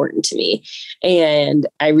 really important to me. And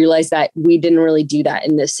I realized that we didn't really do that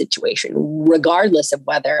in this situation, regardless of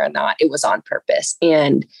whether or not it was on purpose.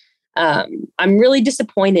 And I'm really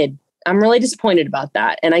disappointed. I'm really disappointed about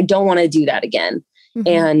that. And I don't want to do that again. Mm-hmm.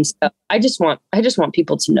 And so I just want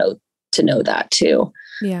people to know that too.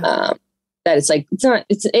 Yeah. That it's like,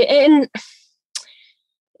 and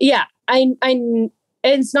yeah,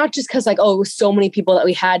 it's not just because like, oh, it was so many people that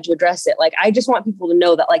we had to address it. Like, I just want people to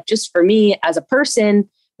know that like, just for me as a person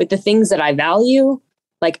with the things that I value,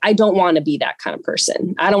 like, I don't want to be that kind of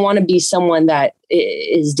person. I don't want to be someone that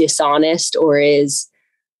is dishonest or is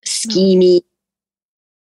scheming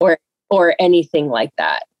or anything like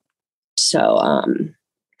that. So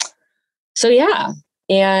yeah.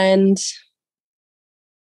 And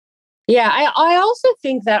yeah, I also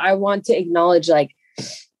think that I want to acknowledge, like,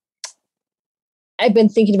 I've been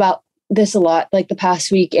thinking about this a lot, like the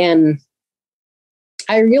past week. And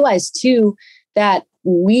I realized too, that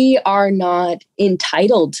we are not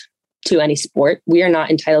entitled to any sport. We are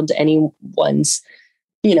not entitled to anyone's,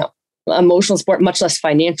 emotional support, much less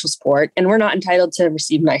financial support. And we're not entitled to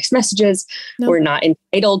receive nice messages. Nope. We're not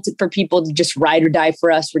entitled for people to just ride or die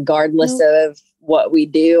for us, regardless of what we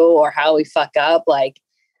do or how we fuck up. Like,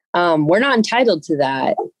 we're not entitled to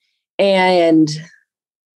that. And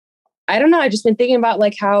I don't know. I've just been thinking about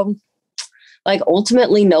like how, like,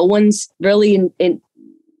 ultimately no one's really in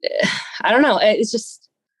I don't know. It's just,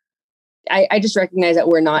 I just recognize that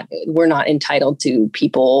we're not entitled to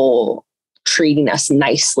people treating us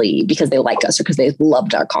nicely because they like us or because they've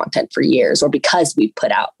loved our content for years or because we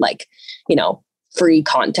put out like, free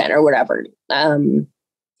content or whatever.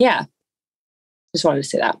 Yeah. Just wanted to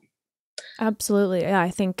say that. Absolutely. Yeah. I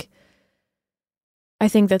think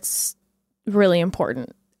that's really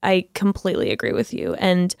important. I completely agree with you.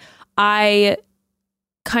 And I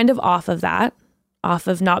kind of off of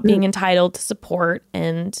not being entitled to support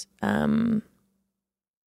and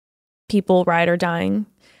people ride or dying.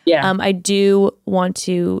 Yeah. I do want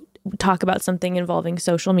to talk about something involving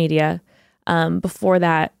social media. Before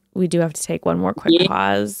that, we do have to take one more quick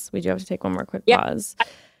pause. Pause.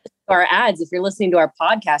 Our ads, if you're listening to our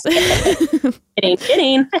podcast.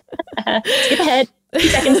 Kidding. Skip ahead. 2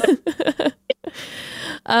 seconds.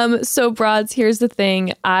 So Broads, here's the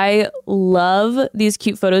thing. I love these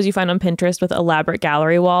cute photos you find on Pinterest with elaborate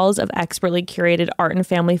gallery walls of expertly curated art and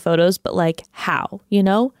family photos, but like how,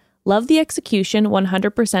 Love the execution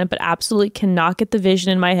 100%, but absolutely cannot get the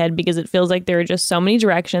vision in my head because it feels like there are just so many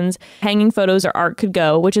directions hanging photos or art could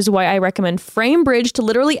go, which is why I recommend FrameBridge to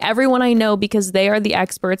literally everyone I know because they are the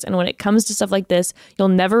experts. And when it comes to stuff like this, you'll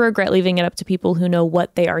never regret leaving it up to people who know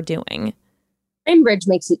what they are doing. FrameBridge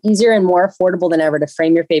makes it easier and more affordable than ever to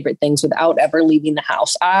frame your favorite things without ever leaving the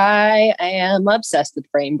house. I am obsessed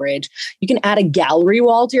with FrameBridge. You can add a gallery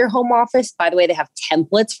wall to your home office. By the way, they have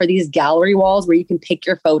templates for these gallery walls where you can pick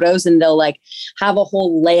your photos and they'll like have a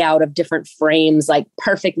whole layout of different frames, like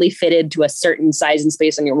perfectly fitted to a certain size and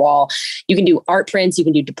space on your wall. You can do art prints, you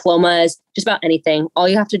can do diplomas, just about anything. All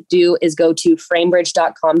you have to do is go to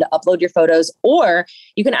framebridge.com to upload your photos, or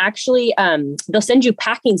you can actually, they'll send you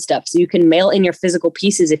packing stuff so you can mail in your physical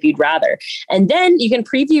pieces if you'd rather. And then you can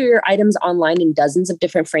preview your items online in dozens of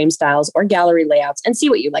different frame styles or gallery layouts and see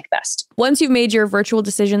what you like best. Once you've made your virtual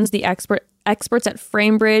decisions, the experts at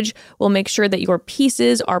FrameBridge will make sure that your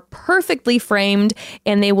pieces are perfectly framed,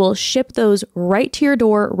 and they will ship those right to your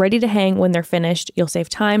door, ready to hang when they're finished. You'll save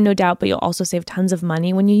time, no doubt, but you'll also save tons of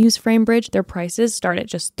money when you use FrameBridge. Their prices start at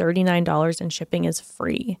just $39 and shipping is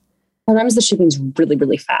free. Sometimes the shipping's really,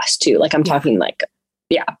 really fast too. Like I'm talking like,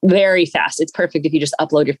 yeah, very fast. It's perfect if you just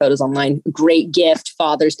upload your photos online. Great gift,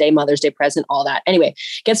 Father's Day, Mother's Day present, all that. Anyway,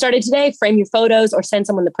 get started today. Frame your photos or send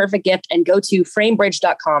someone the perfect gift and go to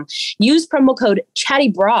framebridge.com. Use promo code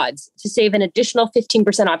ChattyBroads to save an additional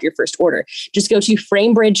 15% off your first order. Just go to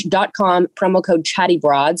framebridge.com, promo code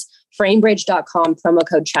ChattyBroads, framebridge.com, promo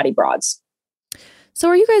code ChattyBroads. So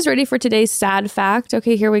are you guys ready for today's sad fact?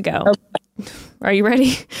 Okay, here we go. Okay. Are you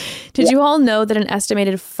ready? Did you all know that an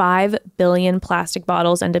estimated 5 billion plastic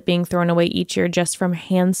bottles end up being thrown away each year just from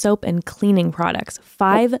hand soap and cleaning products?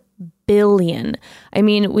 5 billion. I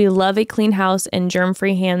mean, we love a clean house and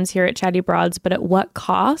germ-free hands here at Chatty Broads, but at what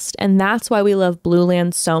cost? And that's why we love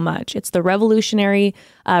Blueland so much. It's the revolutionary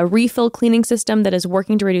refill cleaning system that is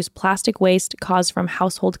working to reduce plastic waste caused from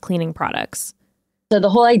household cleaning products. So the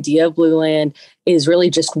whole idea of Blueland is really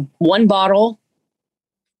just one bottle,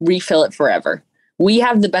 refill it forever. We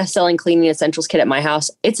have the best-selling cleaning essentials kit at my house.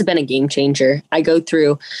 It's been a game changer. I go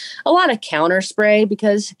through a lot of counter spray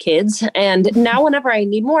because kids, and now whenever I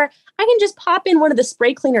need more, I can just pop in one of the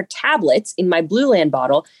spray cleaner tablets in my Blueland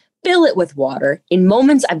bottle, fill it with water. In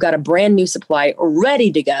moments, I've got a brand new supply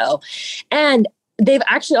ready to go. And they've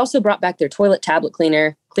actually also brought back their toilet tablet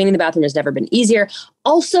cleaner. Cleaning the bathroom has never been easier.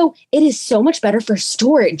 Also, it is so much better for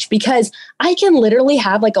storage because I can literally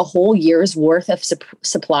have like a whole year's worth of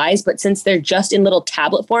supplies, but since they're just in little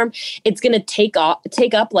tablet form, it's going to take up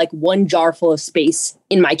like one jar full of space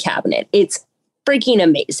in my cabinet. It's freaking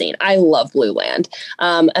amazing. I love Blueland.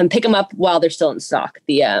 And pick them up while they're still in stock.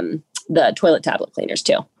 The toilet tablet cleaners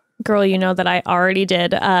too. Girl, you know that I already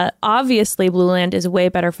did. Obviously, Blueland is way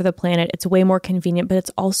better for the planet. It's way more convenient, but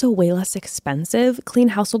it's also way less expensive. Clean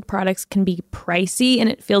household products can be pricey, and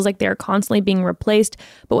it feels like they're constantly being replaced.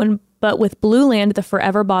 But with Blueland, the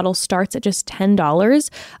forever bottle starts at just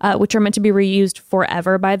 $10, which are meant to be reused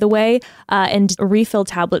forever, by the way. And refill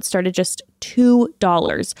tablets start at just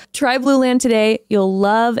 $2. Try Blueland today. You'll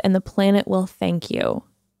love, and the planet will thank you.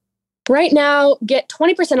 Right now, get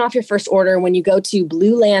 20% off your first order when you go to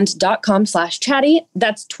blueland.com/chatty.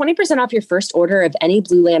 That's 20% off your first order of any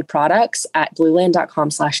Blueland products at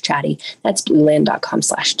blueland.com/chatty. That's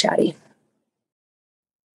blueland.com/chatty.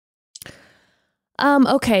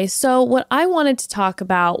 Okay, so what I wanted to talk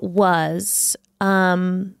about was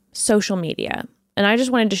social media. And I just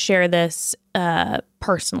wanted to share this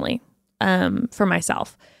personally for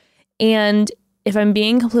myself. And if I'm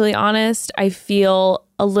being completely honest, I feel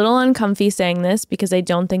a little uncomfy saying this because I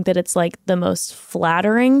don't think that it's like the most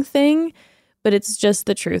flattering thing, but it's just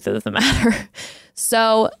the truth of the matter.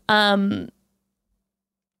 So, and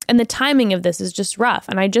the timing of this is just rough.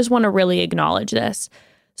 And I just want to really acknowledge this.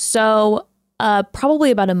 So,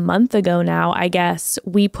 probably about a month ago now, I guess,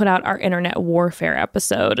 we put out our internet warfare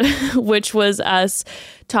episode, which was us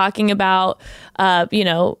talking about,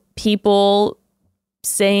 people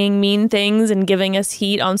saying mean things and giving us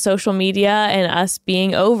heat on social media and us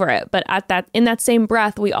being over it. But in that same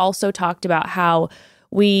breath, we also talked about how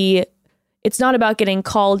it's not about getting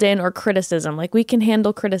called in or criticism. Like, we can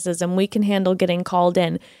handle criticism. We can handle getting called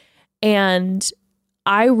in. And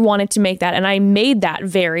I wanted to make that, and I made that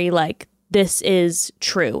very like, this is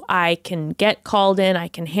true. I can get called in. I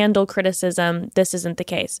can handle criticism. This isn't the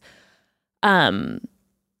case. And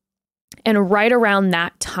right around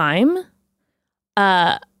that time,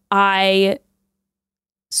 I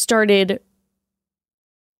started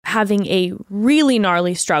having a really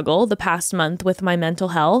gnarly struggle the past month with my mental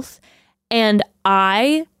health, and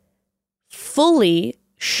I fully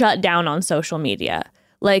shut down on social media.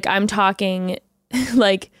 Like, I'm talking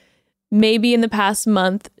like maybe in the past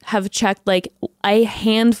month have checked like a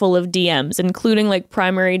handful of DMs, including like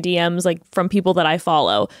primary DMs, like from people that I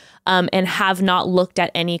follow, and have not looked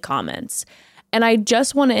at any comments. And I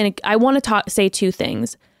just want to say two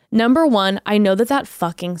things. Number one, I know that that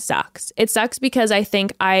fucking sucks. It sucks because I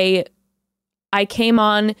think I came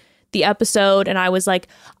on the episode and I was like,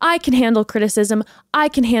 I can handle criticism. I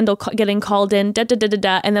can handle getting called in, da, da, da, da,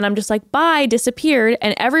 da. And then I'm just like, bye, disappeared.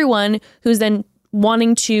 And everyone who's then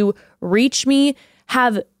wanting to reach me,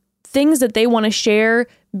 have things that they want to share,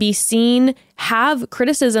 be seen, have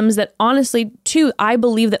criticisms that honestly, too, I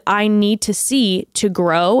believe that I need to see to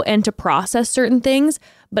grow and to process certain things.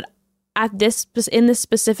 But in this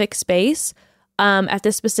specific space, at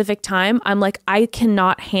this specific time, I'm like, I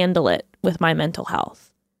cannot handle it with my mental health.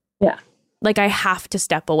 Yeah. Like I have to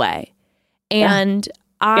step away. And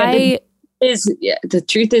the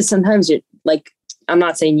truth is sometimes you're like, I'm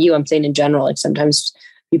not saying you, I'm saying in general, like sometimes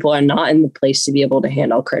people are not in the place to be able to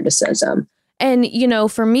handle criticism. And, you know,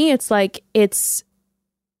 for me, it's like, and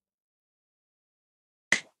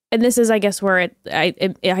this is, I guess, where I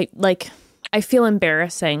feel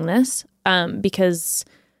embarrassed saying this, because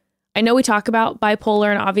I know we talk about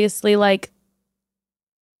bipolar and obviously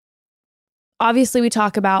we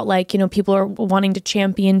talk about like, you know, people are wanting to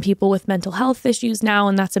champion people with mental health issues now,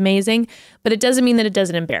 and that's amazing, but it doesn't mean that it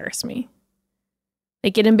doesn't embarrass me.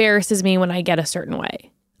 Like it embarrasses me when I get a certain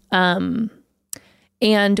way.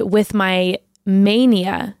 And with my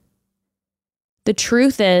mania, the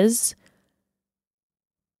truth is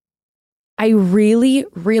I really,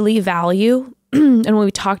 really value, and when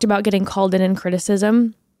we talked about getting called in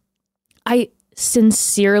criticism, I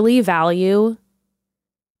sincerely value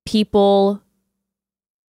people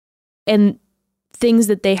and things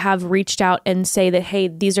that they have reached out and say that, hey,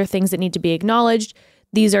 these are things that need to be acknowledged.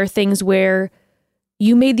 These are things where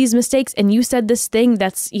you made these mistakes and you said this thing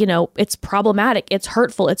that's, you know, it's problematic, it's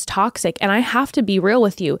hurtful, it's toxic. And I have to be real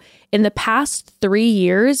with you. In the past 3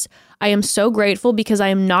 years, I am so grateful because I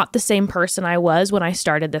am not the same person I was when I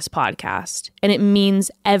started this podcast. And it means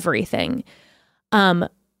everything. And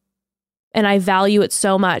I value it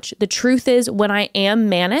so much. The truth is, when I am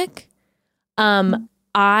manic,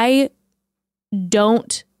 I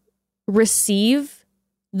don't receive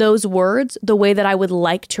those words the way that I would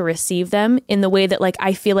like to receive them, in the way that like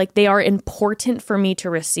I feel like they are important for me to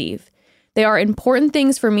receive. They are important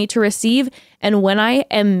things for me to receive. And when I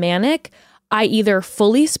am manic, I either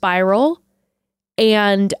fully spiral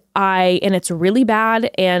and it's really bad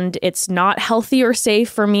and it's not healthy or safe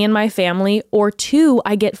for me and my family, or two,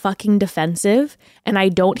 I get fucking defensive and I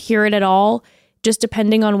don't hear it at all, just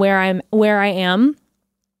depending on where I am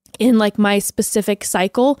in like my specific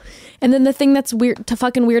cycle. And then the thing that's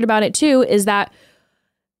fucking weird about it too is that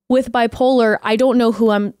with bipolar, I don't know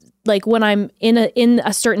who I'm like when I'm in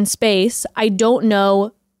a certain space. I don't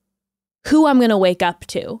know who I'm going to wake up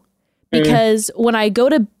to, because when I go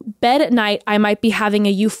to bed at night, I might be having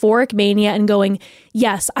a euphoric mania and going,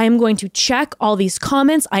 yes, I am going to check all these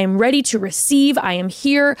comments. I am ready to receive. I am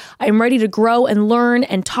here. I am ready to grow and learn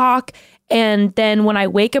and talk. And then when I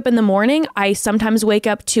wake up in the morning, I sometimes wake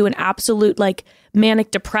up to an absolute like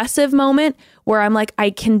manic depressive moment where I'm like,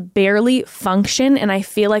 I can barely function and I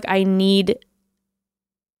feel like I'm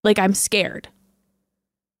scared.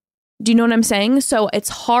 Do you know what I'm saying? So it's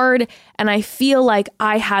hard, and I feel like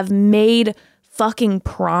I have made fucking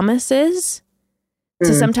promises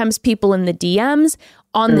to sometimes people in the DMs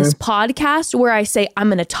on this podcast where I say, I'm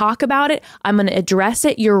going to talk about it. I'm going to address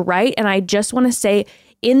it. You're right. And I just want to say,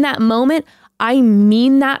 in that moment, I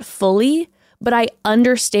mean that fully, but I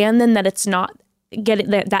understand then that it's not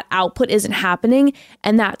that output isn't happening,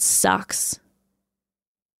 and that sucks.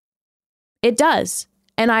 It does.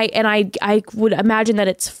 And I would imagine that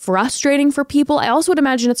it's frustrating for people. I also would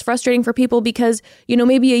imagine it's frustrating for people because, you know,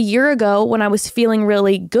 maybe a year ago when I was feeling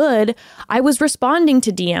really good, I was responding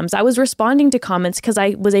to DMs. I was responding to comments because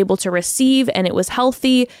I was able to receive and it was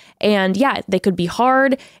healthy. And yeah, they could be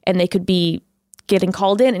hard and they could be getting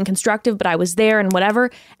called in and constructive, but I was there and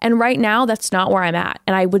whatever. And right now that's not where I'm at.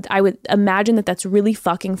 And I would imagine that that's really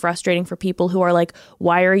fucking frustrating for people who are like,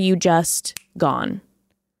 why are you just gone?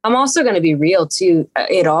 I'm also going to be real too.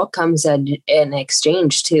 It all comes in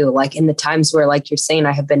exchange too. Like in the times where, like you're saying,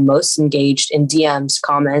 I have been most engaged in DMs,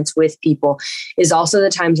 comments with people, is also the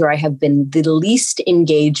times where I have been the least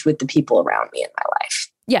engaged with the people around me in my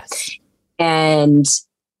life. Yes. And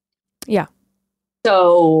yeah.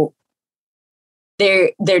 So there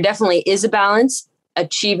definitely is a balance.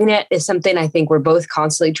 Achieving it is something I think we're both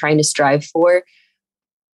constantly trying to strive for,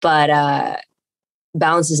 but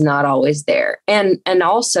balance is not always there. And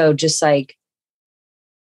also just like,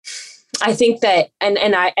 I think that,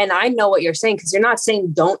 and I know what you're saying, because you're not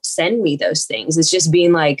saying don't send me those things. It's just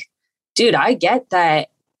being like, dude, I get that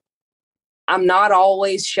I'm not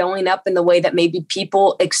always showing up in the way that maybe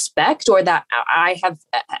people expect, or that I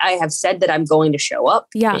have said that I'm going to show up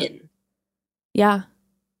in. Yeah.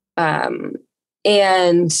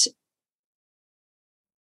 And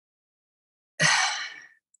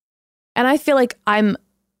I feel like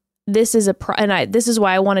this is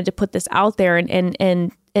why I wanted to put this out there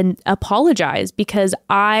and apologize, because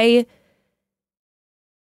like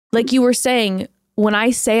you were saying, when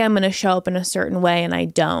I say I'm going to show up in a certain way and I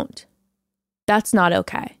don't, that's not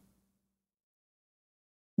okay.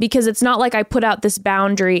 Because it's not like I put out this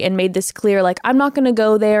boundary and made this clear, like, I'm not going to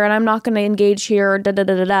go there and I'm not going to engage here,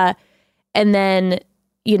 and then,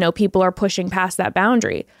 people are pushing past that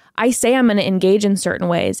boundary. I say I'm going to engage in certain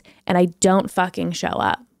ways and I don't fucking show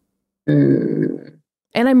up. And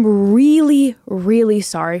I'm really, really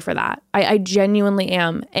sorry for that. I genuinely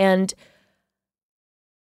am. And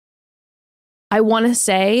I want to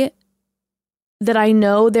say that I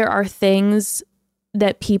know there are things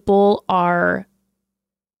that people are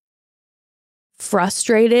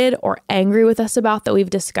frustrated or angry with us about that we've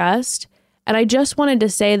discussed. And I just wanted to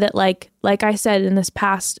say that, like I said, in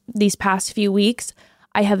these past few weeks,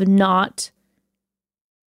 I have not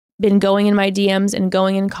been going in my DMs and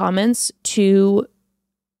going in comments to,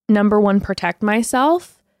 number one, protect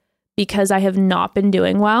myself, because I have not been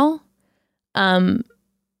doing well. And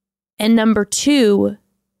number two,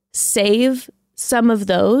 save some of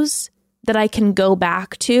those that I can go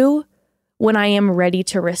back to when I am ready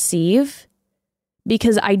to receive,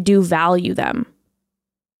 because I do value them.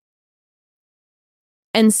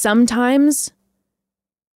 And sometimes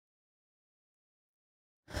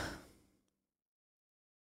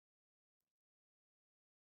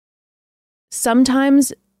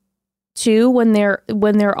too, when there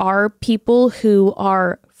are people who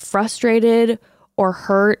are frustrated or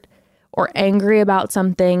hurt or angry about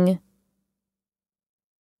something,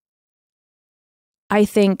 I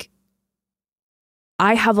think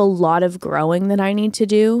I have a lot of growing that I need to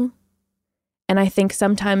do. And I think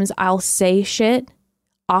sometimes I'll say shit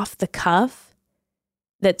off the cuff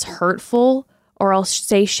that's hurtful, or I'll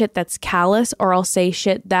say shit that's callous, or I'll say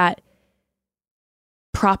shit that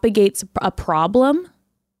propagates a problem.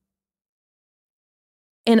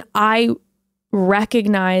 And I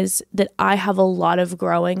recognize that I have a lot of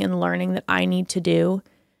growing and learning that I need to do.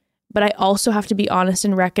 But I also have to be honest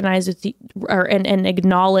and recognize and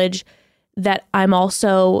acknowledge that I'm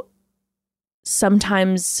also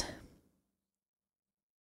sometimes,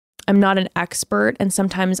 I'm not an expert, and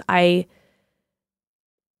sometimes I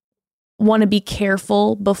want to be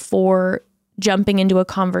careful before jumping into a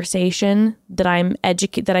conversation that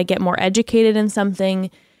that I get more educated in something,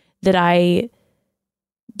 that I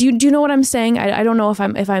do you know what I'm saying? I don't know if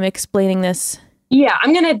I'm explaining this. Yeah,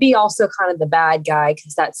 I'm going to be also kind of the bad guy,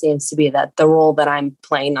 because that seems to be the role that I'm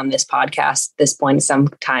playing on this podcast at this point, is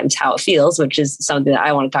sometimes how it feels, which is something that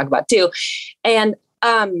I want to talk about too. And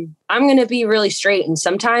I'm going to be really straight. And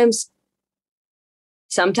sometimes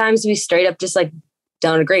we straight up just like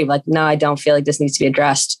don't agree. Like, no, I don't feel like this needs to be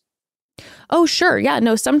addressed. Oh, sure. Yeah.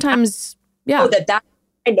 No, sometimes. Yeah.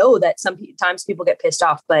 I know that sometimes people get pissed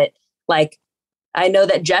off, but like, I know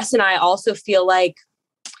that Jess and I also feel like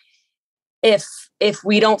if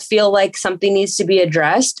we don't feel like something needs to be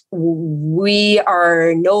addressed, we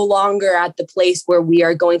are no longer at the place where we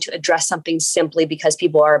are going to address something simply because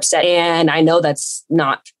people are upset. And I know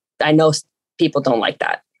I know people don't like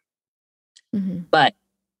that. Mm-hmm. But.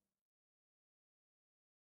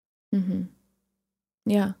 Mm-hmm.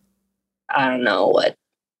 Yeah. I don't know what.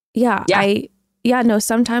 Yeah. No,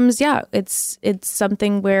 sometimes, yeah, it's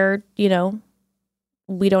something where,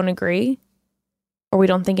 we don't agree, or we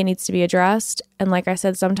don't think it needs to be addressed. And like I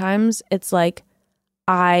said, sometimes it's like,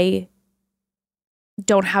 I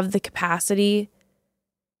don't have the capacity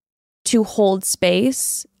to hold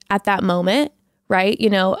space at that moment. Right.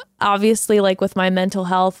 Obviously, like with my mental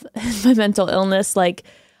health, my mental illness, like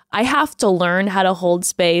I have to learn how to hold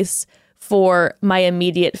space for my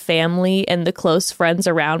immediate family and the close friends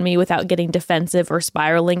around me without getting defensive or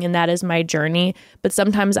spiraling. And that is my journey. But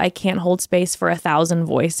sometimes I can't hold space for 1,000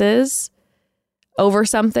 voices over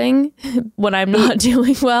something when I'm not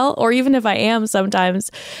doing well, or even if I am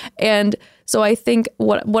sometimes. And so I think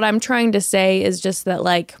what I'm trying to say is just that,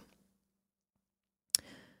 like,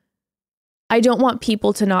 I don't want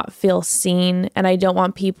people to not feel seen, and I don't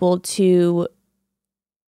want people to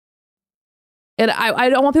I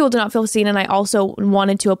don't want people to not feel seen. And I also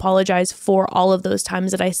wanted to apologize for all of those times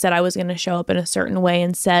that I said I was going to show up in a certain way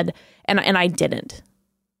and I didn't.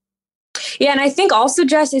 Yeah. And I think also,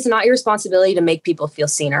 Jess, it's not your responsibility to make people feel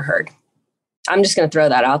seen or heard. I'm just going to throw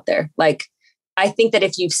that out there. Like, I think that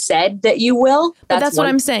if you've said that you will, that's what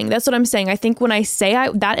I'm saying. That's what I'm saying. I think when I say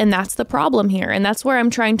that, and that's the problem here. And that's where I'm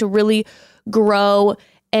trying to really grow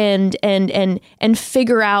and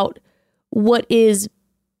figure out what is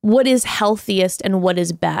healthiest and what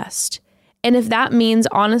is best. And if that means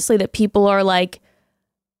honestly that people are like,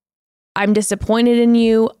 I'm disappointed in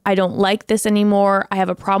you, I don't like this anymore, I have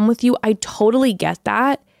a problem with you, I totally get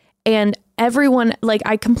that. And everyone, like,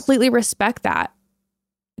 I completely respect that.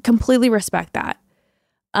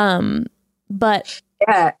 But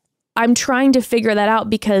yeah. I'm trying to figure that out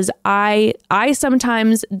because I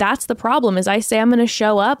sometimes, that's the problem, is I say I'm going to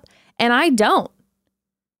show up and I don't.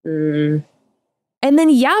 Mm. And then,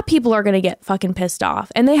 yeah, people are going to get fucking pissed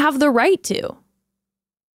off, and they have the right to.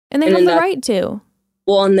 And they have the right to.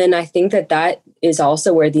 Well, and then I think that is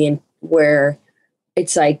also where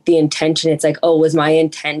it's like the intention. It's like, oh, was my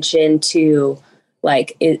intention to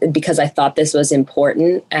like, because I thought this was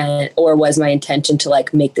important, or was my intention to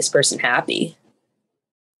like make this person happy?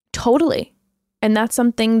 Totally. And that's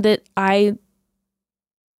something that I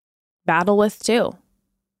battle with too.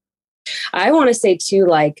 I want to say too,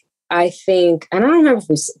 like, I think, and I don't know if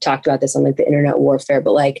we talked about this on like the internet warfare,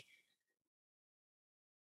 but like,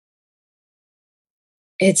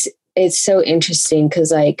 it's so interesting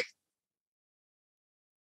because like,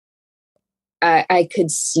 I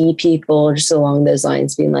could see people just along those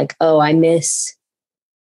lines being like, oh, I miss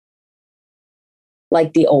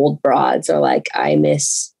like the old broads, or like, I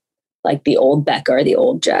miss like the old Becca or the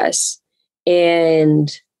old Jess.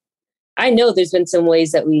 And I know there's been some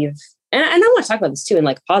ways that we've, and I want to talk about this too in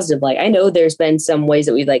like positive light. I know there's been some ways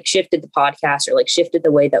that we've like shifted the podcast or like shifted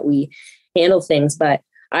the way that we handle things. But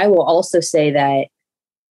I will also say that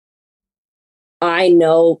I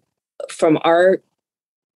know from our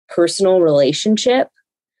personal relationship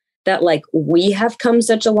that like we have come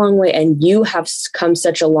such a long way, and you have come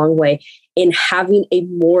such a long way in having a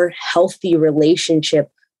more healthy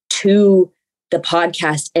relationship to the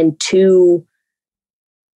podcast and to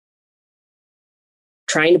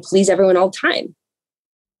trying to please everyone all the time.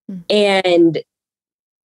 And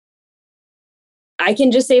I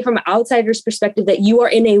can just say from an outsider's perspective that you are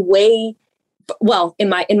in a way, well, in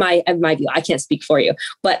my view, I can't speak for you,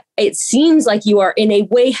 but it seems like you are in a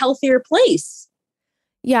way healthier place.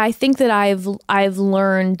 Yeah, I think that I've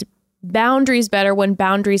learned boundaries better when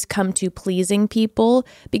boundaries come to pleasing people,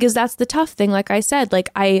 because that's the tough thing. Like I said, like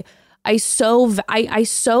I so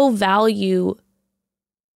value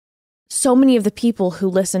so many of the people who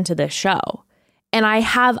listen to this show. And I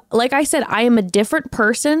have, like I said, I am a different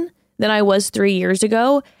person than I was 3 years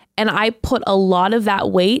ago. And I put a lot of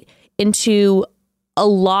that weight into a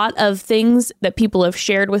lot of things that people have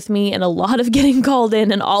shared with me, and a lot of getting called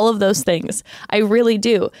in and all of those things. I really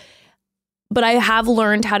do. But I have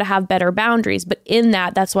learned how to have better boundaries. But in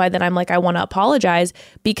that's why then I'm like, I want to apologize,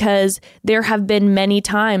 because there have been many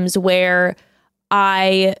times where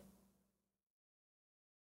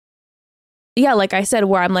like I said,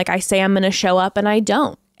 where I'm like, I say I'm going to show up and I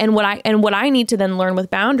don't. And what I need to then learn with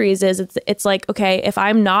boundaries is it's like, okay, if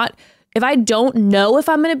I don't know if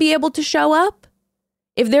I'm going to be able to show up,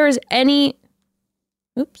 if there is any,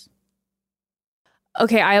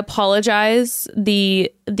 okay, I apologize.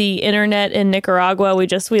 The internet in Nicaragua,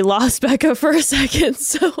 we lost Becca for a second,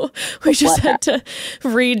 so we just had to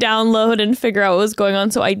re-download and figure out what was going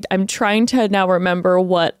on. So I'm trying to now remember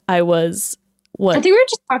what. I think we were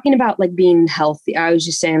just talking about like being healthy. I was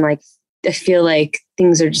just saying like, I feel like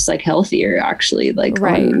things are just like healthier actually, like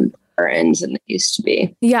right on our ends than it used to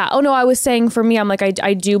be. Yeah. Oh no, I was saying for me, I'm like,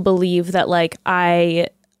 I do believe that like I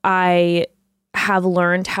have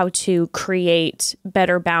learned how to create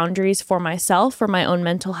better boundaries for myself, for my own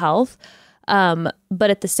mental health. But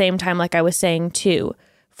at the same time, like I was saying too,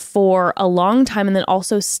 for a long time, and then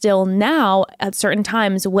also still now at certain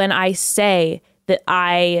times when I say that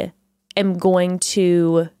I am going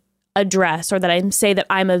to address, or that I say that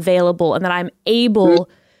I'm available and that I'm able,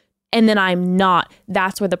 and then I'm not,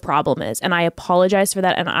 that's where the problem is. And I apologize for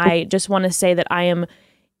that. And I just want to say that I am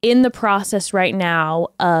in the process right now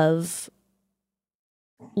of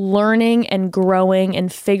learning and growing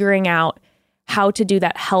and figuring out how to do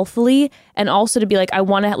that healthily. And also to be like, I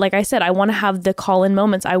want to, like I said, I want to have the call-in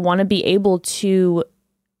moments. I want to be able to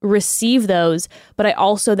receive those, but I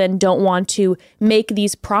also then don't want to make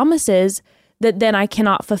these promises that then I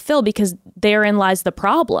cannot fulfill, because therein lies the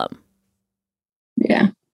problem. Yeah.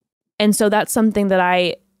 And so that's something that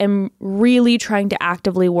I am really trying to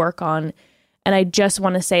actively work on. And I just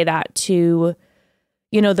want to say that to,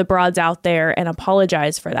 the broads out there, and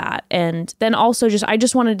apologize for that. And then also I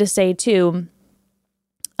just wanted to say too,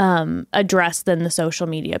 address than the social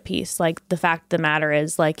media piece. Like, the fact of the matter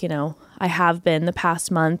is, like, I have been the past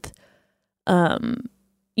month,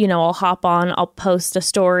 I'll hop on, I'll post a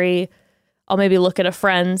story, I'll maybe look at a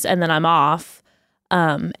friend's, and then I'm off.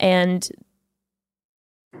 And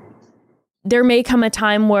there may come a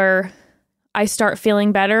time where I start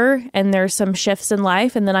feeling better and there's some shifts in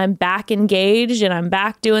life, and then I'm back engaged and I'm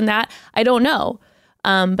back doing that. I don't know.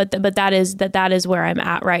 But that is where I'm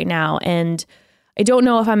at right now. And I don't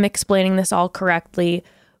know if I'm explaining this all correctly,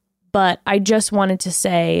 but I just wanted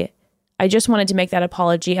to make that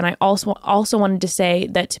apology. And I also wanted to say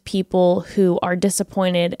that to people who are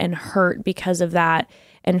disappointed and hurt because of that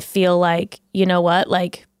and feel like, you know what,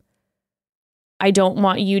 like, I don't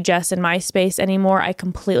want you, Jess, in my space anymore. I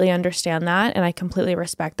completely understand that, and I completely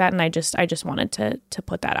respect that. And I just wanted to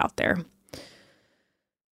put that out there.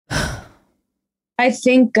 I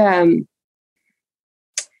think I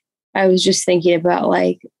was just thinking about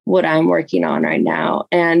like what I'm working on right now.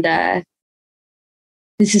 And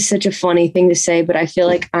this is such a funny thing to say, but I feel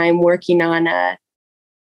like I'm working on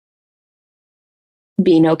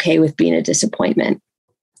being okay with being a disappointment.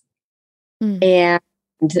 And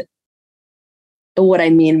what I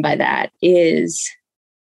mean by that is,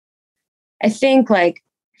 I think like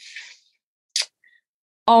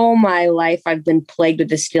all my life I've been plagued with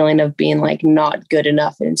this feeling of being like not good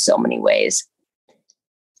enough in so many ways.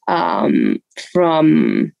 From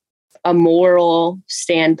a moral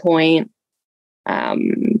standpoint,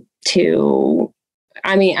 to,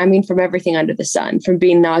 I mean, from everything under the sun, from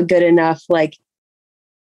being not good enough, like,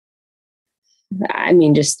 I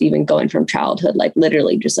mean, just even going from childhood, like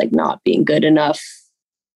literally just like not being good enough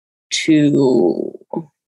to,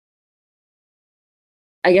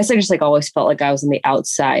 I guess I just like always felt like I was on the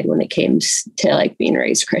outside when it came to like being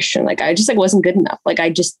raised Christian. Like I just like wasn't good enough. Like I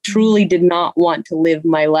just truly did not want to live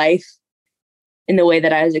my life in the way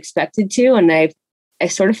that I was expected to. And I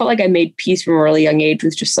sort of felt like I made peace from a really young age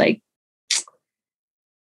with just like,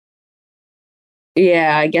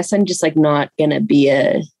 yeah, I guess I'm just like not gonna be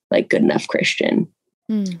a like good enough Christian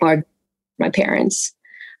or my parents.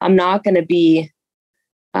 I'm not gonna be,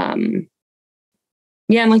 I'm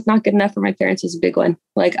like not good enough for my parents is a big one.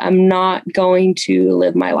 Like I'm not going to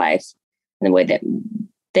live my life in the way that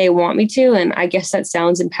they want me to. And I guess that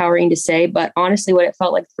sounds empowering to say, but honestly, what it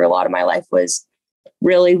felt like for a lot of my life was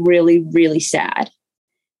really, really, really sad.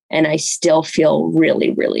 And I still feel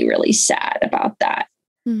really, really, really sad about that.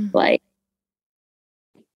 Like,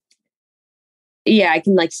 yeah, I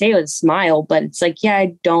can like say it with a smile, but it's like, yeah,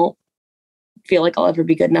 I don't feel like I'll ever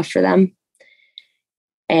be good enough for them.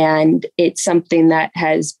 And it's something that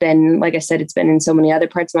has been, like I said, it's been in so many other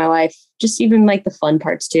parts of my life, just even like the fun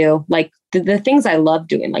parts too. Like the things I love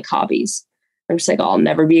doing, like hobbies. I'm just like, oh, I'll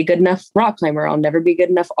never be a good enough rock climber. I'll never be a good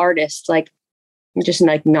enough artist. Like I'm just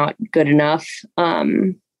like not good enough.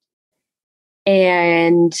 And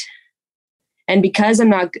because I'm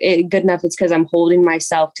not good enough, it's because I'm holding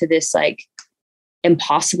myself to this like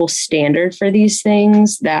impossible standard for these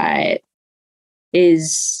things that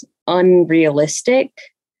is unrealistic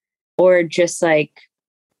or just like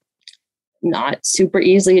not super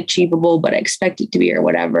easily achievable, but I expect it to be or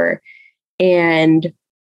whatever. And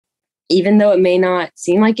even though it may not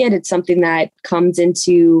seem like it, it's something that comes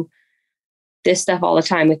into this stuff all the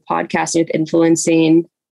time with podcasting, with influencing.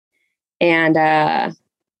 And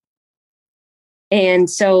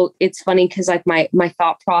so it's funny because like my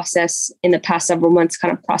thought process in the past several months,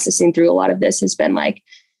 kind of processing through a lot of this has been like,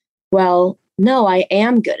 well, no, I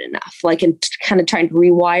am good enough. Like, and kind of trying to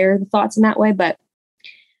rewire the thoughts in that way. But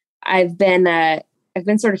I've been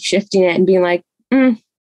sort of shifting it and being like,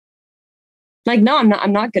 like, no,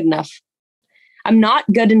 I'm not good enough. I'm not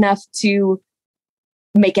good enough to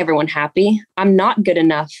make everyone happy. I'm not good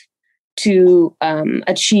enough to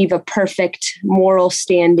achieve a perfect moral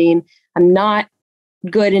standing. I'm not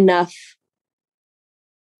good enough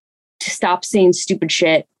to stop saying stupid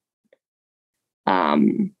shit.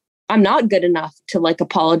 I'm not good enough to like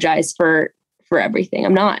apologize for everything.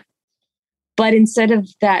 I'm not. But instead of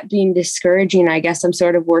that being discouraging, I guess I'm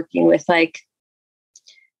sort of working with like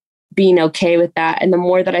being okay with that. And the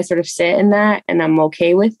more that I sort of sit in that and I'm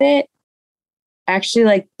okay with it, actually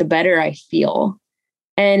like the better I feel.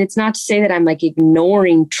 And it's not to say that I'm like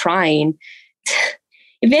ignoring trying.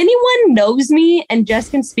 If anyone knows me and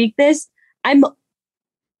just can speak this, I'm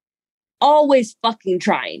always fucking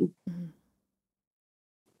trying.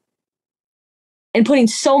 And putting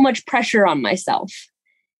so much pressure on myself.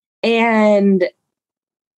 And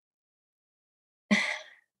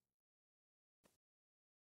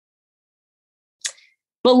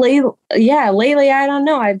but lately, I don't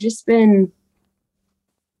know. I've just been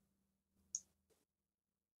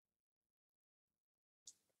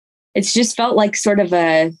it's just felt like sort of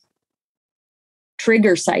a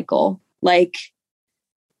trigger cycle. Like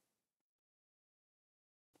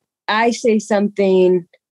I say something,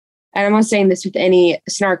 and I'm not saying this with any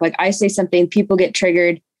snark, like I say something, people get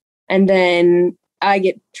triggered, and then I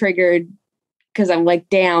get triggered because I'm like,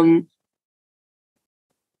 damn,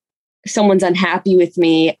 someone's unhappy with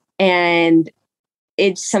me. And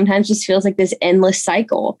it sometimes just feels like this endless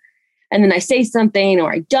cycle. And then I say something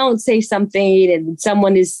or I don't say something, and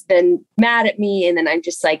someone is then mad at me. And then I'm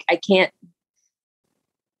just like, I can't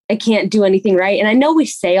do anything right. And I know we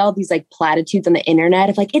say all these like platitudes on the internet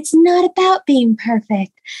of like, it's not about being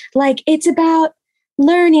perfect. Like it's about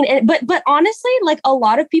learning. But honestly, like a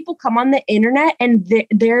lot of people come on the internet and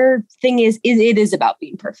their thing is it is about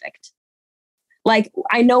being perfect. Like,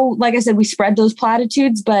 I know, like I said, we spread those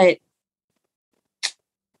platitudes, but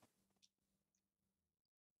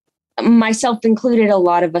myself included, a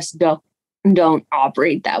lot of us don't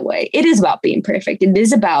operate that way. It is about being perfect. It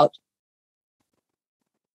is about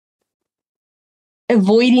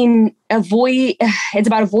avoiding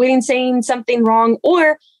saying something wrong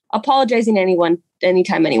or apologizing to anyone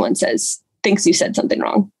anytime anyone thinks you said something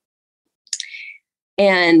wrong.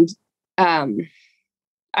 And I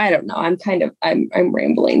don't know. I'm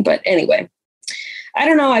rambling, but anyway, I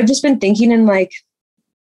don't know. I've just been thinking and like,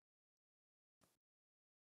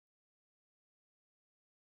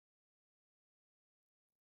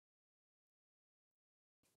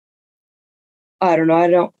 I don't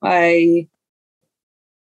know.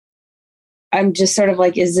 I'm just sort of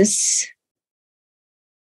like, is this,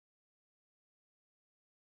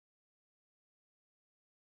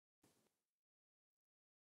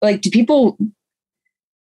 like, do people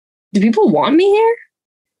want me here?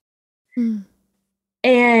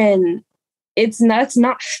 And that's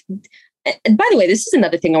not, by the way, this is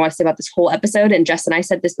another thing I want to say about this whole episode. And Jess and I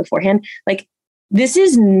said this beforehand, like, this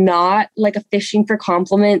is not like a fishing for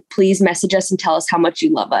compliment. Please message us and tell us how much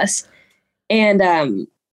you love us. And,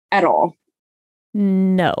 at all.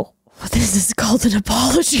 No, this is called an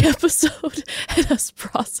apology episode and us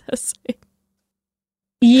processing.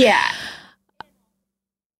 Yeah.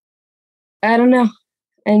 I don't know.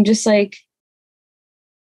 I'm just like,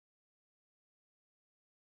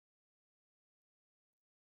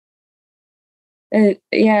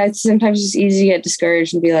 yeah, it's sometimes just easy to get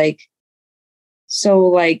discouraged and be like, so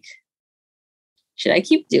like, should I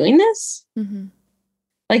keep doing this? Mm-hmm.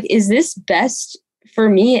 Like, is this best for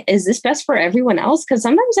me? Is this best for everyone else? Because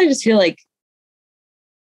sometimes I just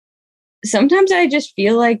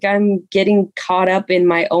feel like I'm getting caught up in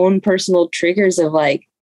my own personal triggers of like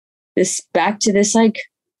this back to this, like,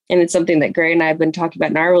 and it's something that Gray and I have been talking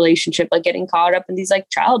about in our relationship, like getting caught up in these like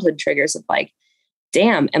childhood triggers of like,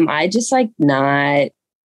 damn, am I just like not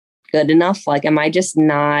good enough? Like, am I just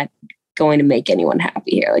not going to make anyone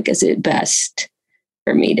happy here? Like, is it best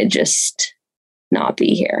for me to just not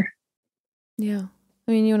be here? Yeah.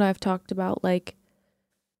 I mean, you and I have talked about like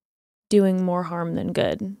doing more harm than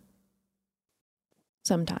good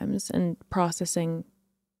sometimes and processing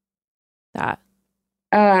that.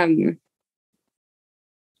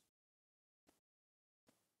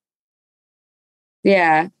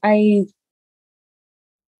 Yeah,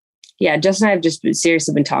 Jess and I have just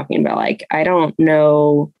seriously been talking about like, I don't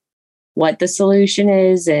know what the solution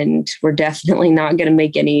is, and we're definitely not going to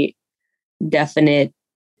make any definite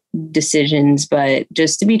decisions, but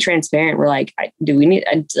just to be transparent, we're like, do we need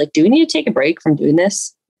to take a break from doing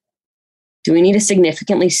this? Do we need to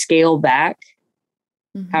significantly scale back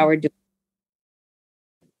how we're doing?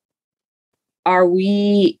 Are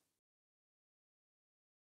we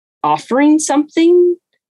offering something?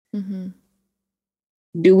 Mm-hmm.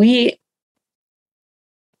 Do we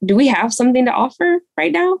have something to offer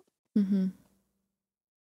right now? Mm-hmm.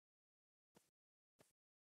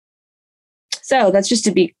 So that's just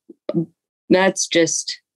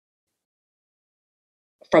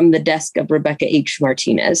from the desk of Rebecca H.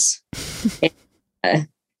 Martinez. And,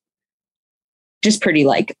 just pretty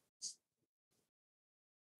like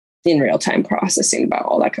in real time processing about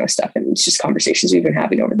all that kind of stuff. And it's just conversations we've been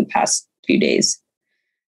having over the past few days.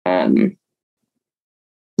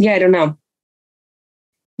 Yeah, I don't know.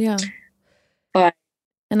 Yeah.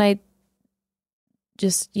 And I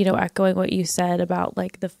just, echoing what you said about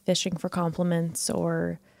like the fishing for compliments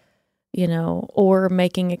or, or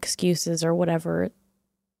making excuses or whatever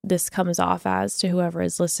this comes off as to whoever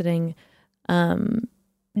is listening,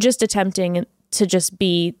 just attempting to just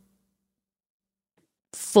be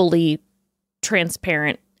fully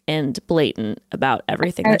transparent and blatant about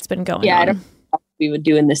everything that's been going on. I don't know what we would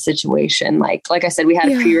do in this situation. Like I said, we had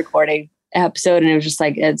a pre-recording episode, and it was just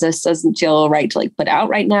like, it just doesn't feel right to like put out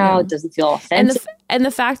right now. It doesn't feel authentic. And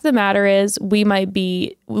the fact of the matter is, we might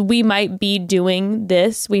be doing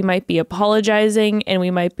this. We might be apologizing, and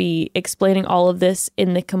we might be explaining all of this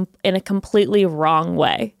in a completely wrong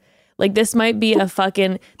way. Like, this might be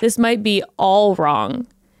this might be all wrong.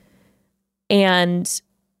 But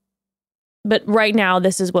right now,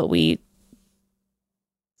 this is what we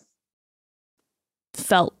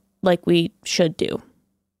felt like we should do.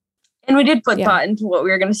 And we did put thought into what we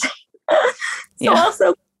were going to say.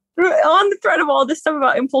 Also, on the thread of all this stuff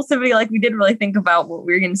about impulsivity, like, we did really think about what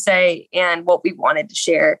we were going to say and what we wanted to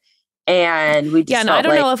share. And we just and I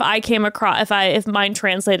don't know if I came across, if mine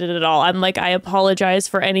translated at all. I'm like, I apologize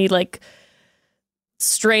for any like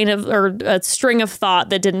string of thought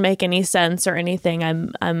that didn't make any sense or anything.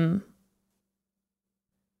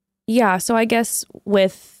 So I guess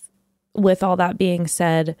with all that being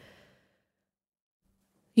said,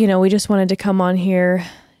 you know, we just wanted to come on here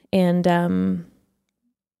and,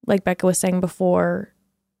 like Becca was saying before,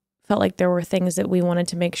 felt like there were things that we wanted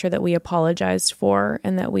to make sure that we apologized for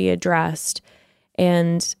and that we addressed.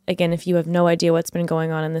 And again, if you have no idea what's been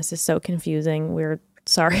going on and this is so confusing, we're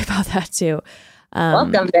sorry about that too.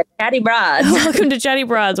 Welcome to Chatty Broads. Welcome to Chatty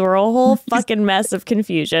Broads. We're a whole fucking mess of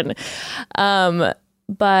confusion.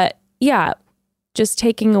 But yeah, just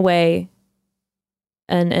taking away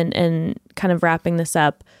and kind of wrapping this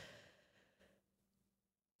up.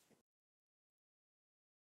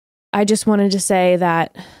 I just wanted to say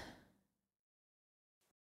that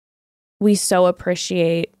we so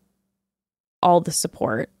appreciate all the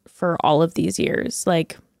support for all of these years.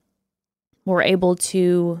 Like, we're able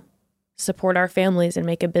to support our families and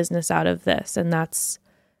make a business out of this, and that's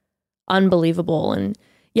unbelievable. And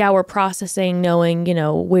yeah, we're processing, knowing, you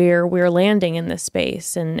know, where we're landing in this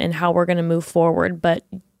space and how we're going to move forward. But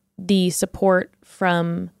the support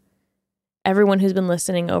from everyone who's been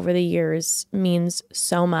listening over the years means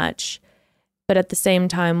so much. But at the same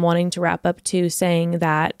time, wanting to wrap up to saying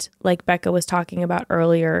that, like Becca was talking about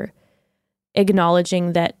earlier,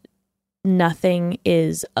 acknowledging that nothing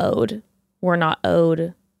is owed. We're not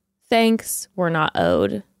owed thanks. We're not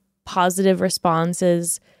owed positive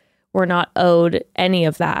responses. We're not owed any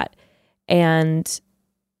of that. And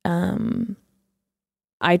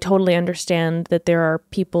I totally understand that there are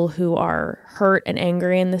people who are hurt and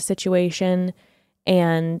angry in this situation,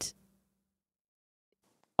 and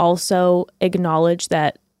also acknowledge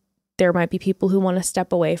that there might be people who want to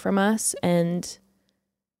step away from us. And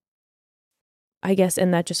I guess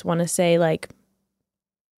in that, just want to say, like,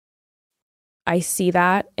 I see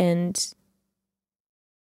that, and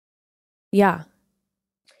yeah.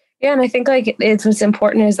 Yeah, and I think like it's what's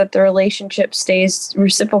important is that the relationship stays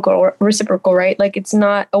reciprocal, right? Like, it's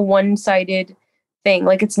not a one-sided thing.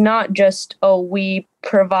 Like, it's not just, oh, we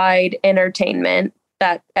provide entertainment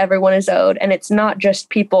that everyone is owed, and it's not just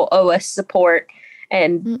people owe us support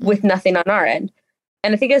and with nothing on our end.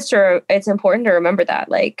 And I think it's important to remember that,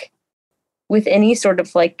 like, with any sort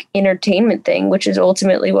of like entertainment thing, which is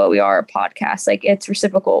ultimately what we are, a podcast, like, it's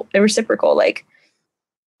reciprocal. Like,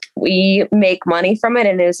 we make money from it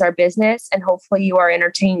and it is our business, and hopefully you are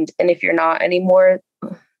entertained. And if you're not anymore,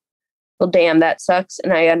 well, damn, that sucks.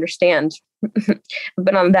 And I understand.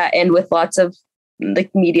 But on that end, with lots of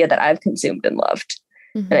like media that I've consumed and loved,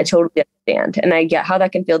 and I totally understand. And I get how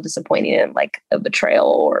that can feel disappointing and like a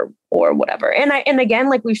betrayal or whatever. And again,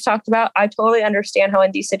 like we've talked about, I totally understand how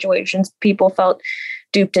in these situations people felt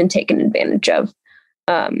duped and taken advantage of.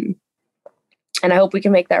 And I hope we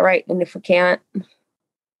can make that right. And if we can't,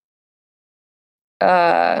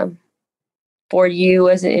 for you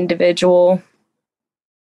as an individual,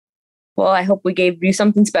 well, I hope we gave you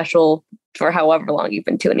something special for however long you've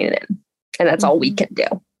been tuning in. And that's all we can do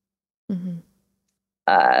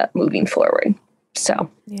moving forward. So,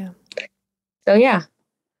 yeah.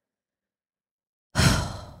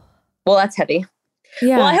 Well, that's heavy.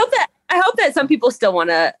 Yeah. Well, I hope that some people still want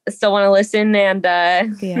to listen. And, I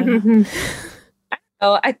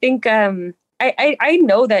think, I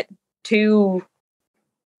know that too,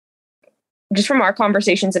 just from our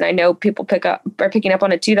conversations, and I know people are picking up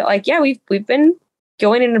on it too, that like, yeah, we've been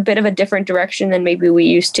going in a bit of a different direction than maybe we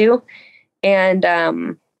used to.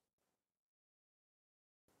 And,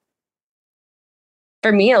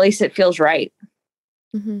 for me, at least, it feels right.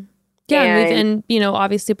 Yeah. And you know,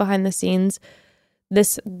 obviously behind the scenes,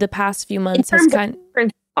 the past few months has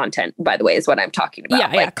content, by the way, is what I'm talking about. Yeah.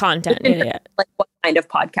 Like, yeah. Content. Yeah. Like what kind of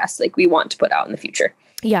podcasts like we want to put out in the future.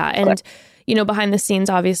 Yeah. And, you know, behind the scenes,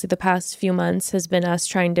 obviously the past few months has been us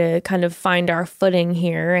trying to kind of find our footing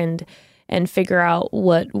here and figure out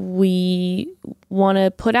what we want to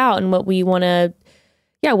put out and what we want to,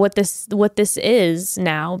 what this is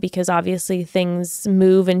now, because obviously things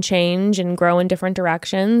move and change and grow in different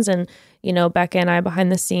directions. And, Becca and I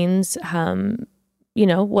behind the scenes,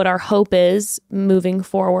 what our hope is moving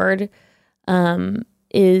forward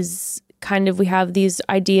is kind of, we have these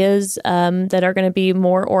ideas that are going to be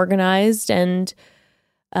more organized and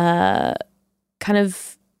kind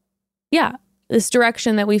of, this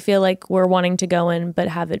direction that we feel like we're wanting to go in, but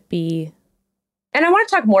have it be. And I want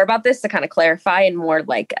to talk more about this to kind of clarify in more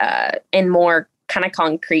in more kind of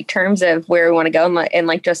concrete terms of where we want to go. And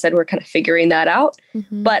like Jess said, we're kind of figuring that out.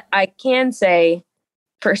 Mm-hmm. But I can say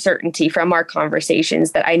for certainty from our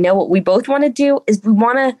conversations that I know what we both want to do is we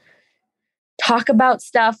want to talk about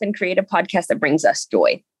stuff and create a podcast that brings us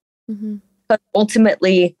joy. Mm-hmm. But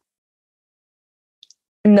ultimately,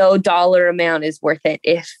 no dollar amount is worth it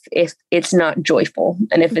if it's not joyful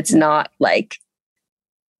and if it's not like,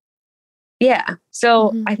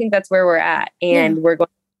 So I think that's where we're at, and we're going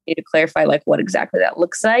to need to clarify like what exactly that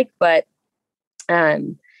looks like. But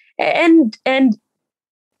and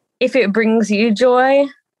if it brings you joy,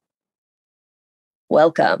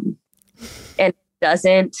 welcome. And if it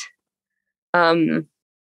doesn't,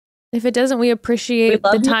 if it doesn't, we appreciate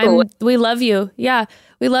the time. We love you. Yeah.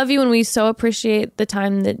 We love you. And we so appreciate the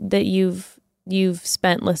time that you've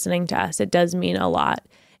spent listening to us. It does mean a lot.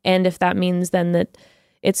 And if that means then that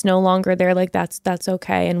it's no longer there, like that's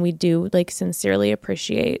okay. And we do like sincerely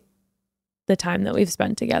appreciate the time that we've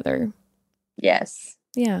spent together. Yes.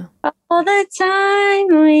 Yeah. All the time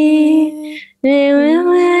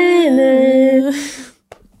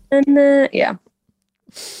yeah.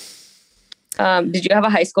 Did you have a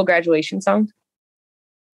high school graduation song?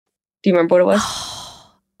 Do you remember what it was?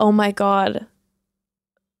 Oh my God.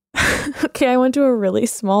 Okay, I went to a really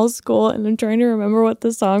small school and I'm trying to remember what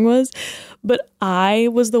the song was, but I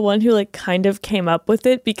was the one who like kind of came up with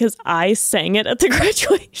it because I sang it at the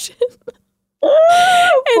graduation.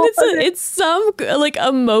 And it's some like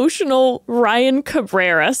emotional Ryan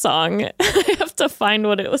Cabrera song. I have to find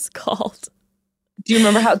what it was called. Do you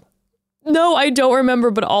remember how? No, I don't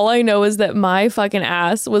remember, but all I know is that my fucking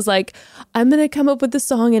ass was like, I'm going to come up with the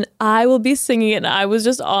song and I will be singing it. And I was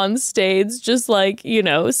just on stage, just like,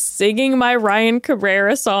 singing my Ryan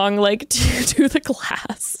Cabrera song, like to the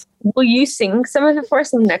class. Will you sing some of it for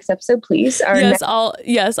us in the next episode, please? Yes, I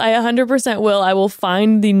 100% will. I will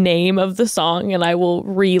find the name of the song and I will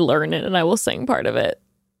relearn it and I will sing part of it.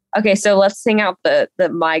 Okay, so let's sing out the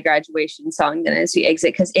my graduation song then as we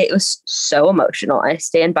exit, because it was so emotional. I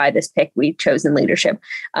stand by this pick we chose in leadership.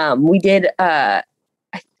 We did, at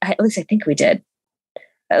least I think we did.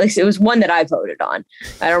 At least it was one that I voted on.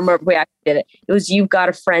 I don't remember if we actually did it. It was "You've Got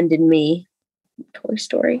a Friend in Me," Toy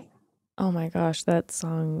Story. Oh my gosh, that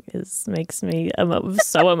song makes me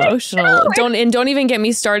so emotional. Don't even get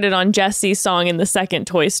me started on Jesse's song in the second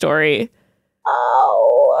Toy Story.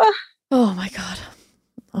 Oh my God.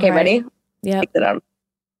 Okay, right. Ready? Yeah.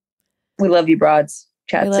 We love you, broads.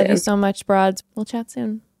 Chat soon. We love you so much, broads. We'll chat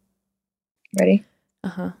soon. Ready?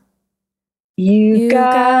 Uh-huh. You've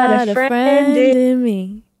got a friend in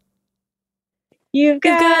me. You've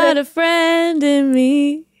got a friend in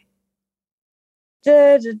me.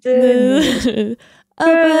 Up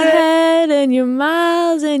ahead and you're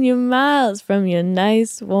miles from your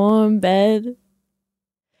nice warm bed.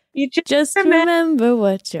 You just remember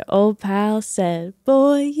what your old pal said.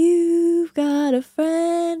 Boy, you've got a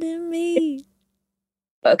friend in me.